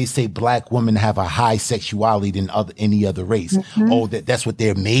 That's what they say. Black women have a high sexuality than any other race. Oh, that's what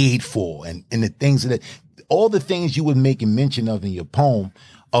they're made for. And the things that, all the things you were making mention of in your poem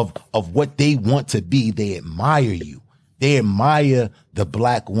of what they want to be, they admire you. They admire the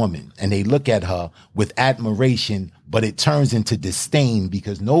black woman and they look at her with admiration, but it turns into disdain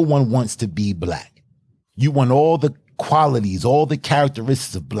because no one wants to be black. You want all the qualities, all the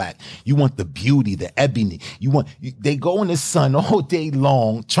characteristics of black. You want the beauty, the ebony. They go in the sun all day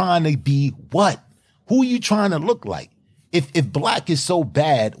long trying to be what? Who are you trying to look like? If black is so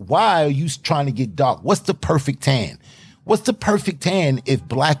bad, why are you trying to get dark? What's the perfect tan? What's the perfect tan if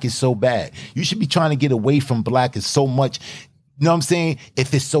black is so bad? You should be trying to get away from black as so much, you know what I'm saying?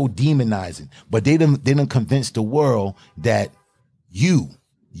 If it's so demonizing. But they done convince the world that you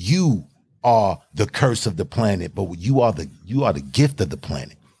are the curse of the planet, but you are the gift of the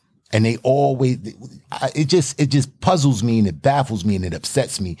planet. And they always, it just puzzles me and it baffles me and it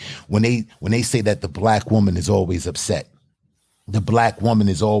upsets me when they say that the black woman is always upset. The black woman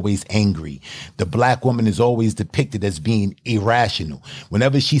is always angry. The black woman is always depicted as being irrational.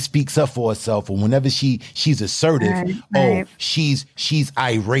 Whenever she speaks up for herself or whenever she's assertive, she's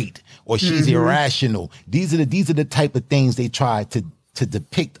irate or she's irrational. These are the type of things they try to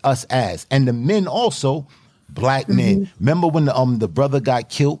depict us as. And the men also, black men. Remember when the brother got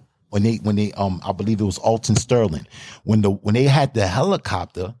killed? When they I believe it was Alton Sterling. When they had the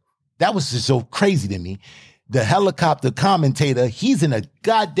helicopter, that was just so crazy to me. The helicopter commentator, he's in a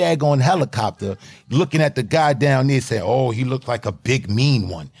goddamn helicopter looking at the guy down there saying, oh, he looked like a big mean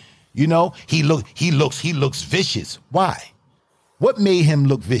one. You know, he looks vicious. Why? What made him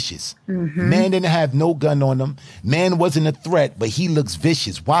look vicious? Man didn't have no gun on him. Man wasn't a threat, but he looks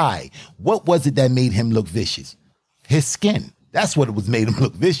vicious. Why? What was it that made him look vicious? His skin. That's what it was made him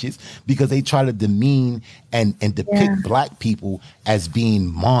look vicious, because they try to demean and depict black people as being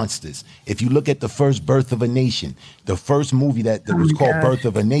monsters. If you look at the first Birth of a Nation, the first movie that was called Birth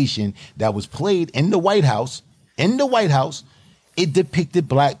of a Nation that was played in the White House, it depicted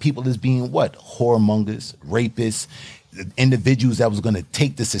black people as being what? Whoremongers, rapists, individuals that was going to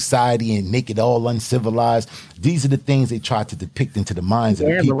take the society and make it all uncivilized. These are the things they tried to depict into the minds of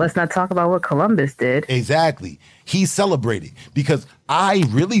the people. Yeah, but let's not talk about what Columbus did. Exactly. He celebrated, because I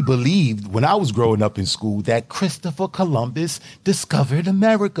really believed when I was growing up in school that Christopher Columbus discovered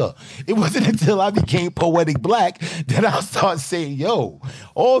America. It wasn't until I became poetic black that I started saying, yo,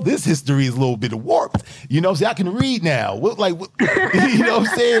 all this history is a little bit warped. You know what I'm saying? I can read now. You know what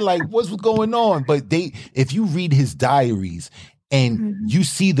I'm saying? Like, what's going on? But if you read his diaries and you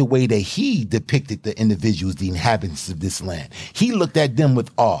see the way that he depicted the individuals, the inhabitants of this land, he looked at them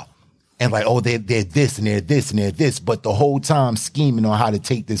with awe. And like, oh, they're this and they're this and they're this, but the whole time scheming on how to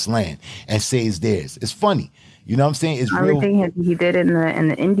take this land and say it's theirs. It's funny. You know what I'm saying? It's everything he did in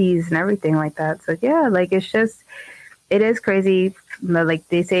the Indies and everything like that. So yeah, like it is crazy. Like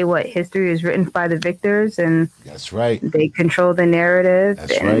they say, what history is written by the victors, and that's right. They control the narrative.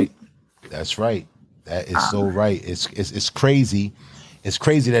 That's right. That is so right. It's crazy. It's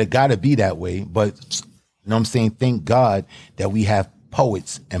crazy that it got to be that way. But you know what I'm saying? Thank God that we have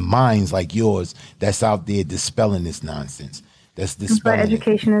poets and minds like yours that's out there dispelling this nonsense. That's dispelling. But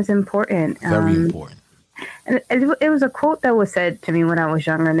education is important. Very important. And it was a quote that was said to me when I was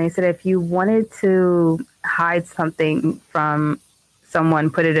younger, and they said, if you wanted to hide something from someone,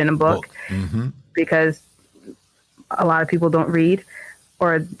 put it in a book, because a lot of people don't read,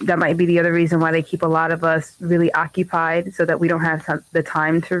 or that might be the other reason why they keep a lot of us really occupied, so that we don't have the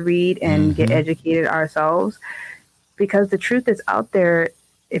time to read and get educated ourselves. Because the truth is out there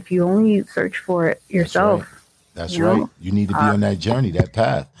if you only search for it yourself. That's right. You need to be on that journey, that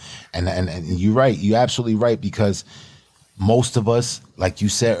path. And you're right. You're absolutely right, because most of us, like you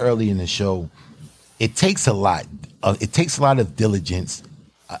said earlier in the show, it takes a lot. It takes a lot of diligence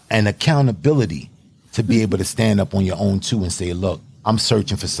and accountability to be able to stand up on your own too and say, look, I'm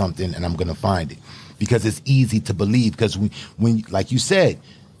searching for something and I'm going to find it. Because it's easy to believe. Because when, like you said,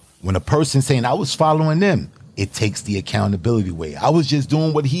 when a person's saying, I was following them, it takes the accountability away. I was just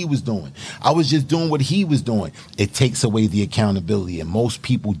doing what he was doing. It takes away the accountability, and most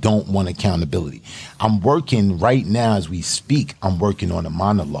people don't want accountability. I'm working right now as we speak. I'm working on a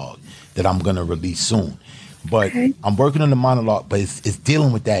monologue that I'm going to release soon. But I'm working on the monologue, but it's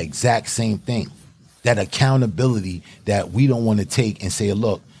dealing with that exact same thing, that accountability that we don't want to take and say,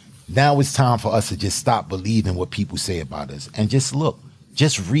 look, now it's time for us to just stop believing what people say about us and just look.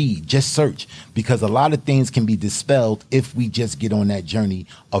 Just read, just search, because a lot of things can be dispelled if we just get on that journey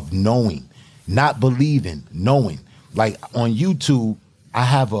of knowing, not believing, knowing. Like on YouTube,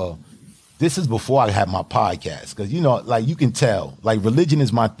 this is before I had my podcast, because, you know, like you can tell, like religion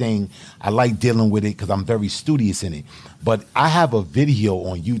is my thing. I like dealing with it because I'm very studious in it. But I have a video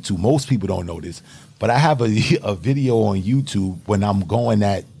on YouTube. Most people don't know this, but I have a video on YouTube when I'm going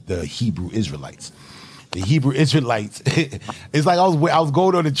at the Hebrew Israelites. The Hebrew Israelites, it's like I was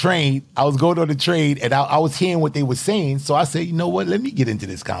going on the train. And I was hearing what they were saying. So I said, you know what? Let me get into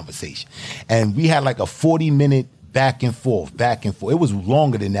this conversation. And we had like a 40-minute back and forth. It was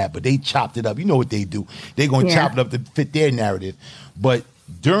longer than that, but they chopped it up. You know what they do. They're going to chop it up to fit their narrative. But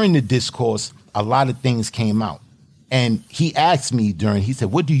during the discourse, a lot of things came out. And he asked me he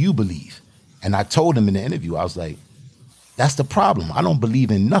said, what do you believe? And I told him in the interview, I was like, that's the problem. I don't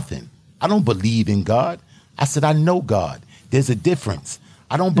believe in nothing. I don't believe in God. I said, I know God. There's a difference.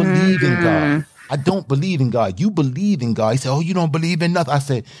 I don't believe in God. I don't believe in God. You believe in God. He said, oh, you don't believe in nothing. I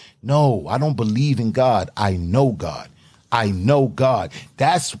said, no, I don't believe in God. I know God. I know God.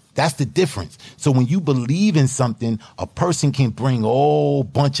 That's the difference. So when you believe in something, a person can bring a whole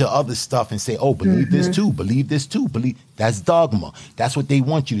bunch of other stuff and say, oh, believe this too, believe this too. That's dogma. That's what they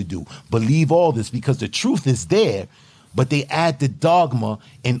want you to do. Believe all this, because the truth is there. But they add the dogma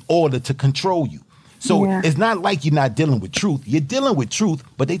in order to control you. So it's not like you're not dealing with truth. You're dealing with truth,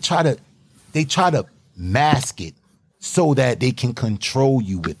 but they try to mask it so that they can control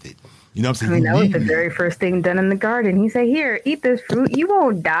you with it. You know what I'm saying? That was the very first thing done in the garden. He said, here, eat this fruit. You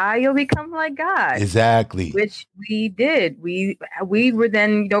won't die. You'll become like God. Exactly. Which we did. We were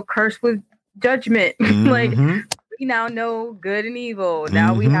then, cursed with judgment. Like, we now know good and evil.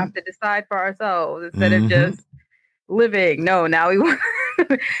 Now we have to decide for ourselves instead of just living. No, now we want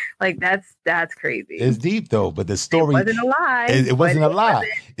Like that's crazy. It's deep though, but the story wasn't a lie. It wasn't a lie.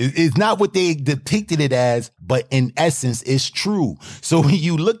 It's not what they depicted it as, but in essence, it's true. So when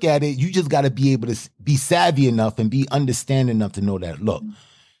you look at it, you just got to be able to be savvy enough and be understanding enough to know that, look,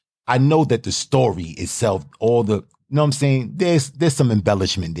 I know that the story itself, all the, you know what I'm saying? There's some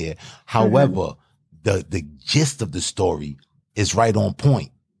embellishment there. However, the gist of the story is right on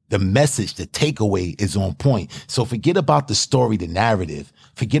point. The message, the takeaway is on point. So forget about the story, the narrative,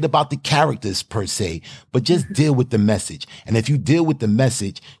 forget about the characters per se, but just deal with the message. And if you deal with the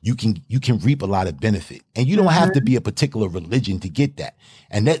message, you can reap a lot of benefit. And you don't have to be a particular religion to get that.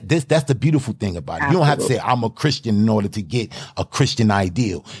 And that's the beautiful thing about it. You don't have to say I'm a Christian in order to get a Christian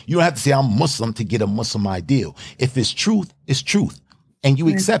ideal. You don't have to say I'm Muslim to get a Muslim ideal. If it's truth, it's truth. And you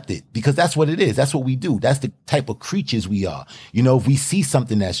accept it because that's what it is. That's what we do. That's the type of creatures we are. You know, if we see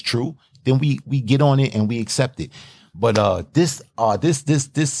something that's true, then we get on it and we accept it. But this, I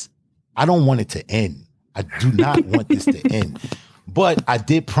don't want it to end. I do not want this to end. But I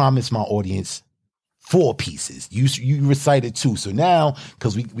did promise my audience 4 pieces. You recited 2. So now,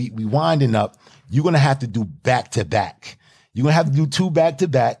 because we winding up, you're gonna have to do back to back. You're gonna have to do 2 back to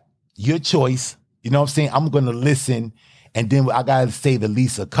back. Your choice. You know what I'm saying? I'm gonna listen. And then I got to save at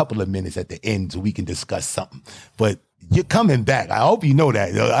least a couple of minutes at the end so we can discuss something. But you're coming back. I hope you know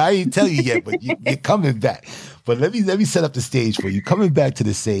that. I ain't tell you yet, but you're coming back. But let me set up the stage for you. Coming back to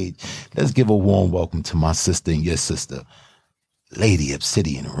the stage, let's give a warm welcome to my sister and your sister, Lady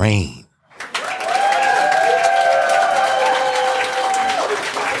Obsidian Rain.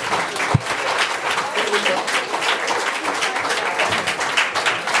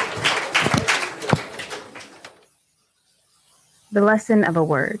 The lesson of a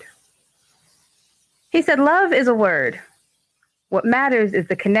word. He said, love is a word. What matters is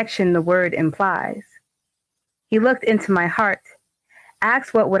the connection the word implies. He looked into my heart,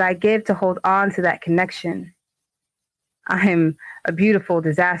 asked what would I give to hold on to that connection. I'm a beautiful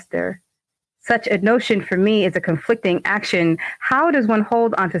disaster. Such a notion for me is a conflicting action. How does one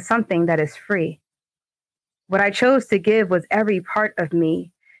hold on to something that is free? What I chose to give was every part of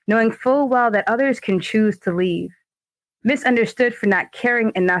me, knowing full well that others can choose to leave. Misunderstood for not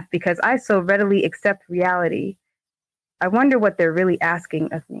caring enough because I so readily accept reality. I wonder what they're really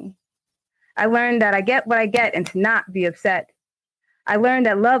asking of me. I learned that I get what I get and to not be upset. I learned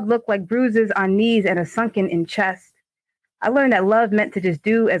that love looked like bruises on knees and a sunken-in chest. I learned that love meant to just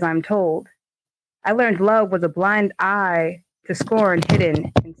do as I'm told. I learned love was a blind eye to scorn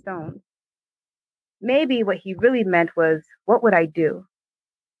hidden in stone. Maybe what he really meant was, what would I do?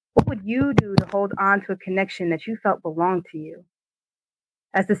 What would you do to hold on to a connection that you felt belonged to you?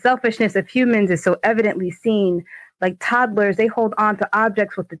 As the selfishness of humans is so evidently seen, like toddlers, they hold on to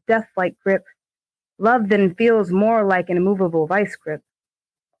objects with a death-like grip. Love then feels more like an immovable vice grip.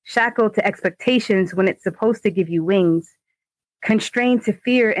 Shackled to expectations when it's supposed to give you wings. Constrained to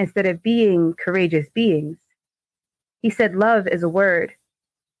fear instead of being courageous beings. He said love is a word,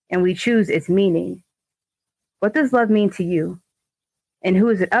 and we choose its meaning. What does love mean to you? And who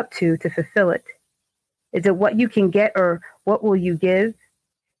is it up to fulfill it? Is it what you can get or what will you give?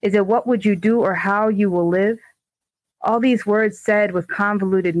 Is it what would you do or how you will live? All these words said with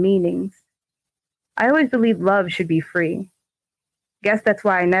convoluted meanings. I always believed love should be free. Guess that's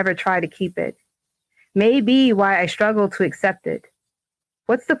why I never try to keep it. Maybe why I struggle to accept it.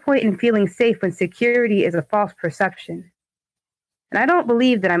 What's the point in feeling safe when security is a false perception? And I don't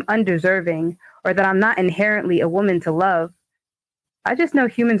believe that I'm undeserving or that I'm not inherently a woman to love. I just know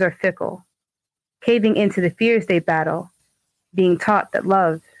humans are fickle, caving into the fears they battle, being taught that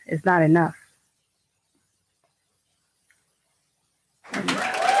love is not enough.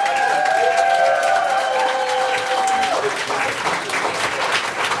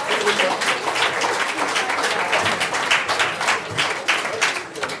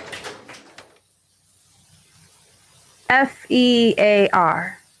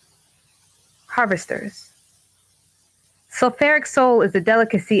 FEAR, harvesters. Sulfuric soul is the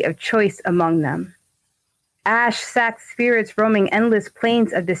delicacy of choice among them. Ash-sacked spirits roaming endless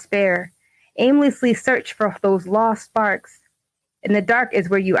plains of despair, aimlessly search for those lost sparks. In the dark is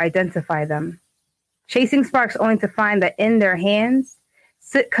where you identify them. Chasing sparks only to find that in their hands,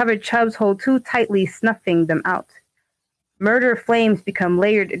 soot-covered chubs hold too tightly, snuffing them out. Murder flames become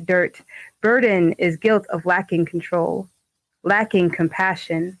layered dirt. Burden is guilt of lacking control, lacking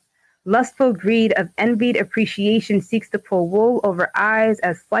compassion. Lustful greed of envied appreciation seeks to pull wool over eyes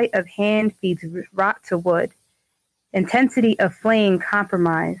as sleight of hand feeds rot to wood. Intensity of flame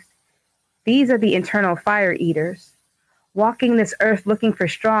compromised. These are the internal fire eaters, walking this earth looking for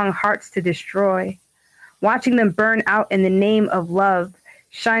strong hearts to destroy, watching them burn out in the name of love,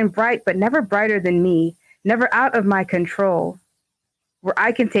 Shine bright, but never brighter than me, never out of my control, where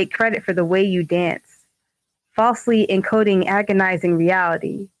I can take credit for the way you dance, falsely encoding agonizing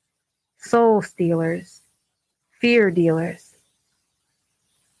reality. Soul stealers, fear dealers,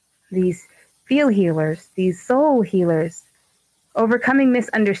 these feel healers, these soul healers, overcoming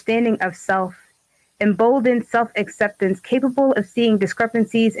misunderstanding of self, emboldened self-acceptance, capable of seeing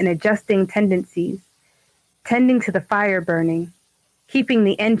discrepancies and adjusting tendencies, tending to the fire burning, keeping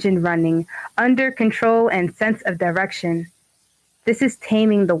the engine running, under control and sense of direction. This is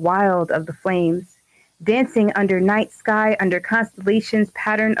taming the wild of the flames, dancing under night sky, under constellations'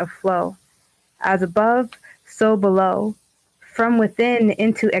 pattern of flow. As above, so below, from within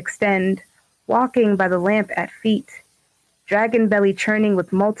into extend, walking by the lamp at feet, dragon belly churning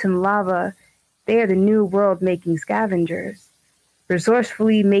with molten lava. They are the new world-making scavengers,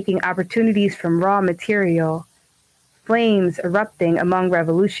 resourcefully making opportunities from raw material, flames erupting among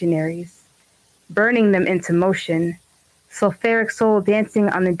revolutionaries, burning them into motion, sulfuric soul dancing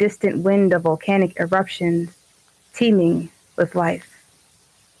on the distant wind of volcanic eruptions, teeming with life.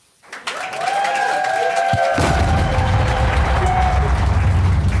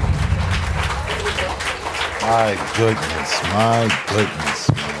 My goodness, man.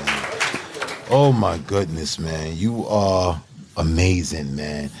 Oh my goodness, man. You are amazing,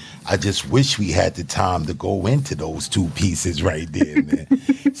 man. I just wish we had the time to go into those two pieces right there, man.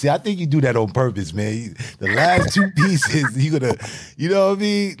 See, I think you do that on purpose, man. The last two pieces, you gonna, you know what I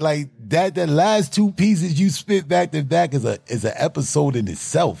mean? Like that, the last two pieces you spit back to back is an episode in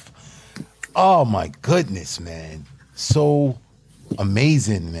itself. Oh my goodness, man. So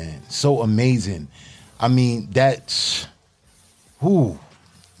amazing, man. So amazing. I mean, that's who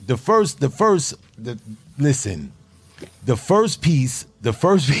the first piece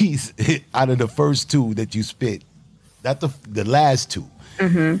out of the first two that you spit, not the last two.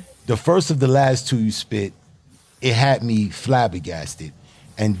 Mm-hmm. The first of the last two you spit, it had me flabbergasted.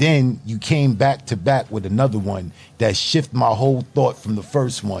 And then you came back to back with another one that shifted my whole thought from the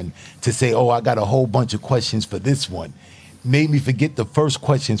first one to say, oh, I got a whole bunch of questions for this one. Made me forget the first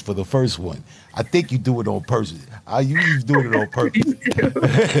questions for the first one. I think you do it on purpose. You do it on purpose.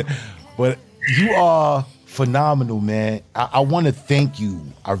 But you are phenomenal, man. I want to thank you.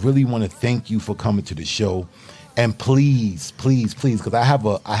 I really want to thank you for coming to the show. And please, because I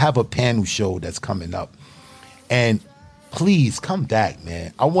have a panel show that's coming up. And please come back,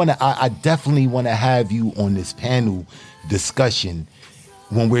 man. I definitely want to have you on this panel discussion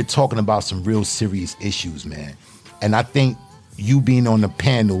when we're talking about some real serious issues, man. And I think you being on the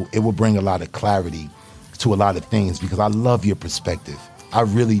panel, it will bring a lot of clarity to a lot of things because I love your perspective. I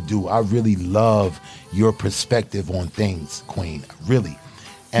really do. I really love your perspective on things, Queen. Really.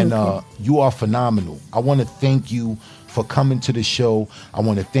 And you are phenomenal. I want to thank you for coming to the show. I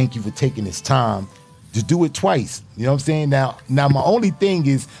want to thank you for taking this time to do it twice. You know what I'm saying? Now my only thing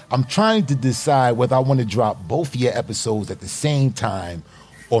is I'm trying to decide whether I want to drop both of your episodes at the same time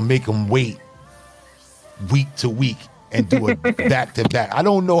or make them wait week to week and do it back to back. I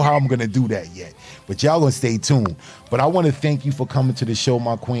don't know how I'm going to do that yet, but y'all going to stay tuned. But I want to thank you for coming to the show,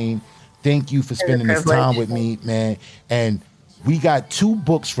 my queen. Thank you for spending this time with me, man. And we got 2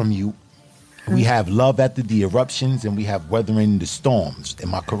 books from you. We have Love After the Eruptions and we have Weathering the Storms.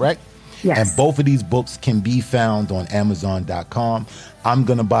 Am I correct? Yes. And both of these books can be found on Amazon.com. I'm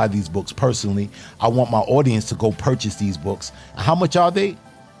going to buy these books personally. I want my audience to go purchase these books. How much are they?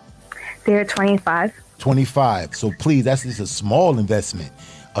 They're $25. So please, that's just a small investment,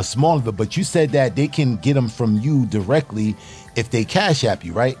 but you said that they can get them from you directly if they Cash App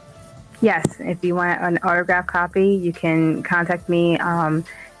you, right? Yes. If you want an autographed copy, you can contact me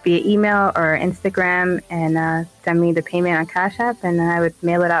via email or Instagram and send me the payment on Cash App and I would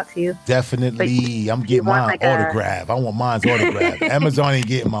mail it out to you. Definitely. I'm getting mine autographed. I want mine's autographed. Amazon ain't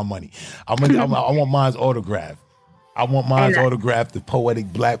getting my money. I want mine's autographed. I want mine's autographed, the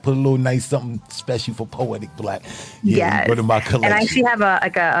Poetic Black. Put a little nice something special for Poetic Black. Yeah, go to my collection. And I actually have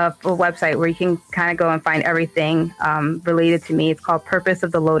a website where you can kind of go and find everything related to me. It's called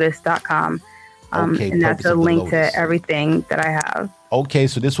purposeofthelotus.com. And that's a link to everything that I have. Okay,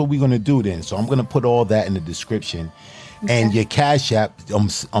 so this is what we're going to do then. So I'm going to put all that in the description. Okay. And your Cash App,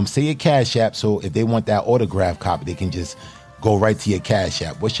 say your Cash App, so if they want that autograph copy, they can just go right to your Cash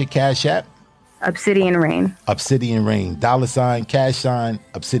App. What's your Cash App? Obsidian Rain. $, $,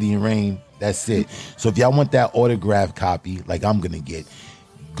 Obsidian Rain. That's it. So if y'all want that autograph copy, like I'm going to get,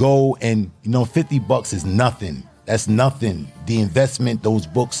 go and, $50 is nothing. That's nothing. The investment, those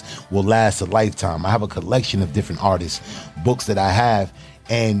books will last a lifetime. I have a collection of different artists, books that I have,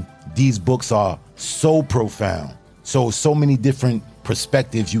 and these books are so profound. So many different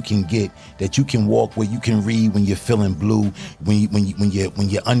perspectives you can get, that you can walk where you can read when you're feeling blue, when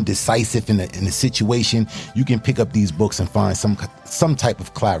you're undecisive in a situation. You can pick up these books and find some type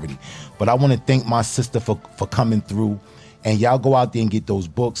of clarity. But I want to thank my sister for coming through, and y'all go out there and get those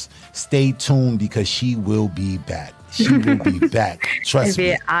books. Stay tuned because she will be back. She will be back. Trust me.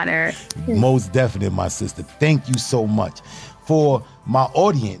 It'd be an honor. Most definitely, my sister. Thank you so much. For my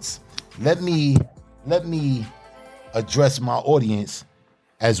audience, let me address my audience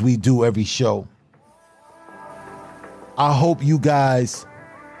as we do every show. I hope you guys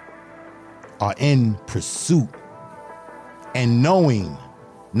are in pursuit and knowing,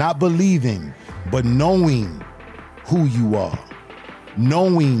 not believing, but knowing who you are,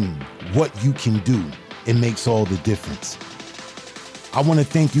 knowing what you can do. It makes all the difference. I want to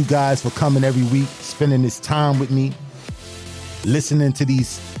thank you guys for coming every week, spending this time with me, listening to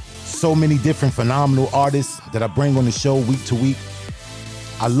these so many different phenomenal artists that I bring on the show week to week.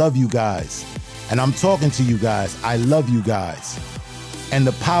 I love you guys. And I'm talking to you guys. I love you guys. And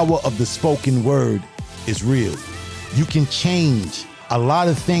the power of the spoken word is real. You can change a lot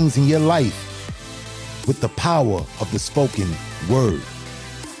of things in your life with the power of the spoken word.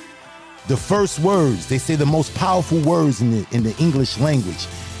 The first words, they say the most powerful words in the English language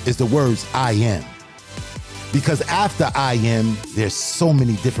is the words I am. Because after I am, there's so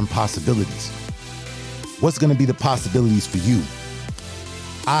many different possibilities. What's going to be the possibilities for you?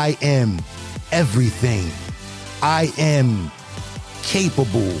 I am everything. I am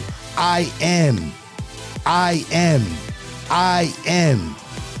capable. I am.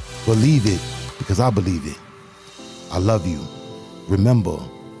 Believe it, because I believe it. I love you. Remember,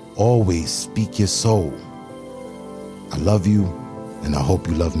 always speak your soul. I love you, and I hope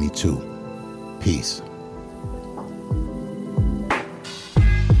you love me too. Peace.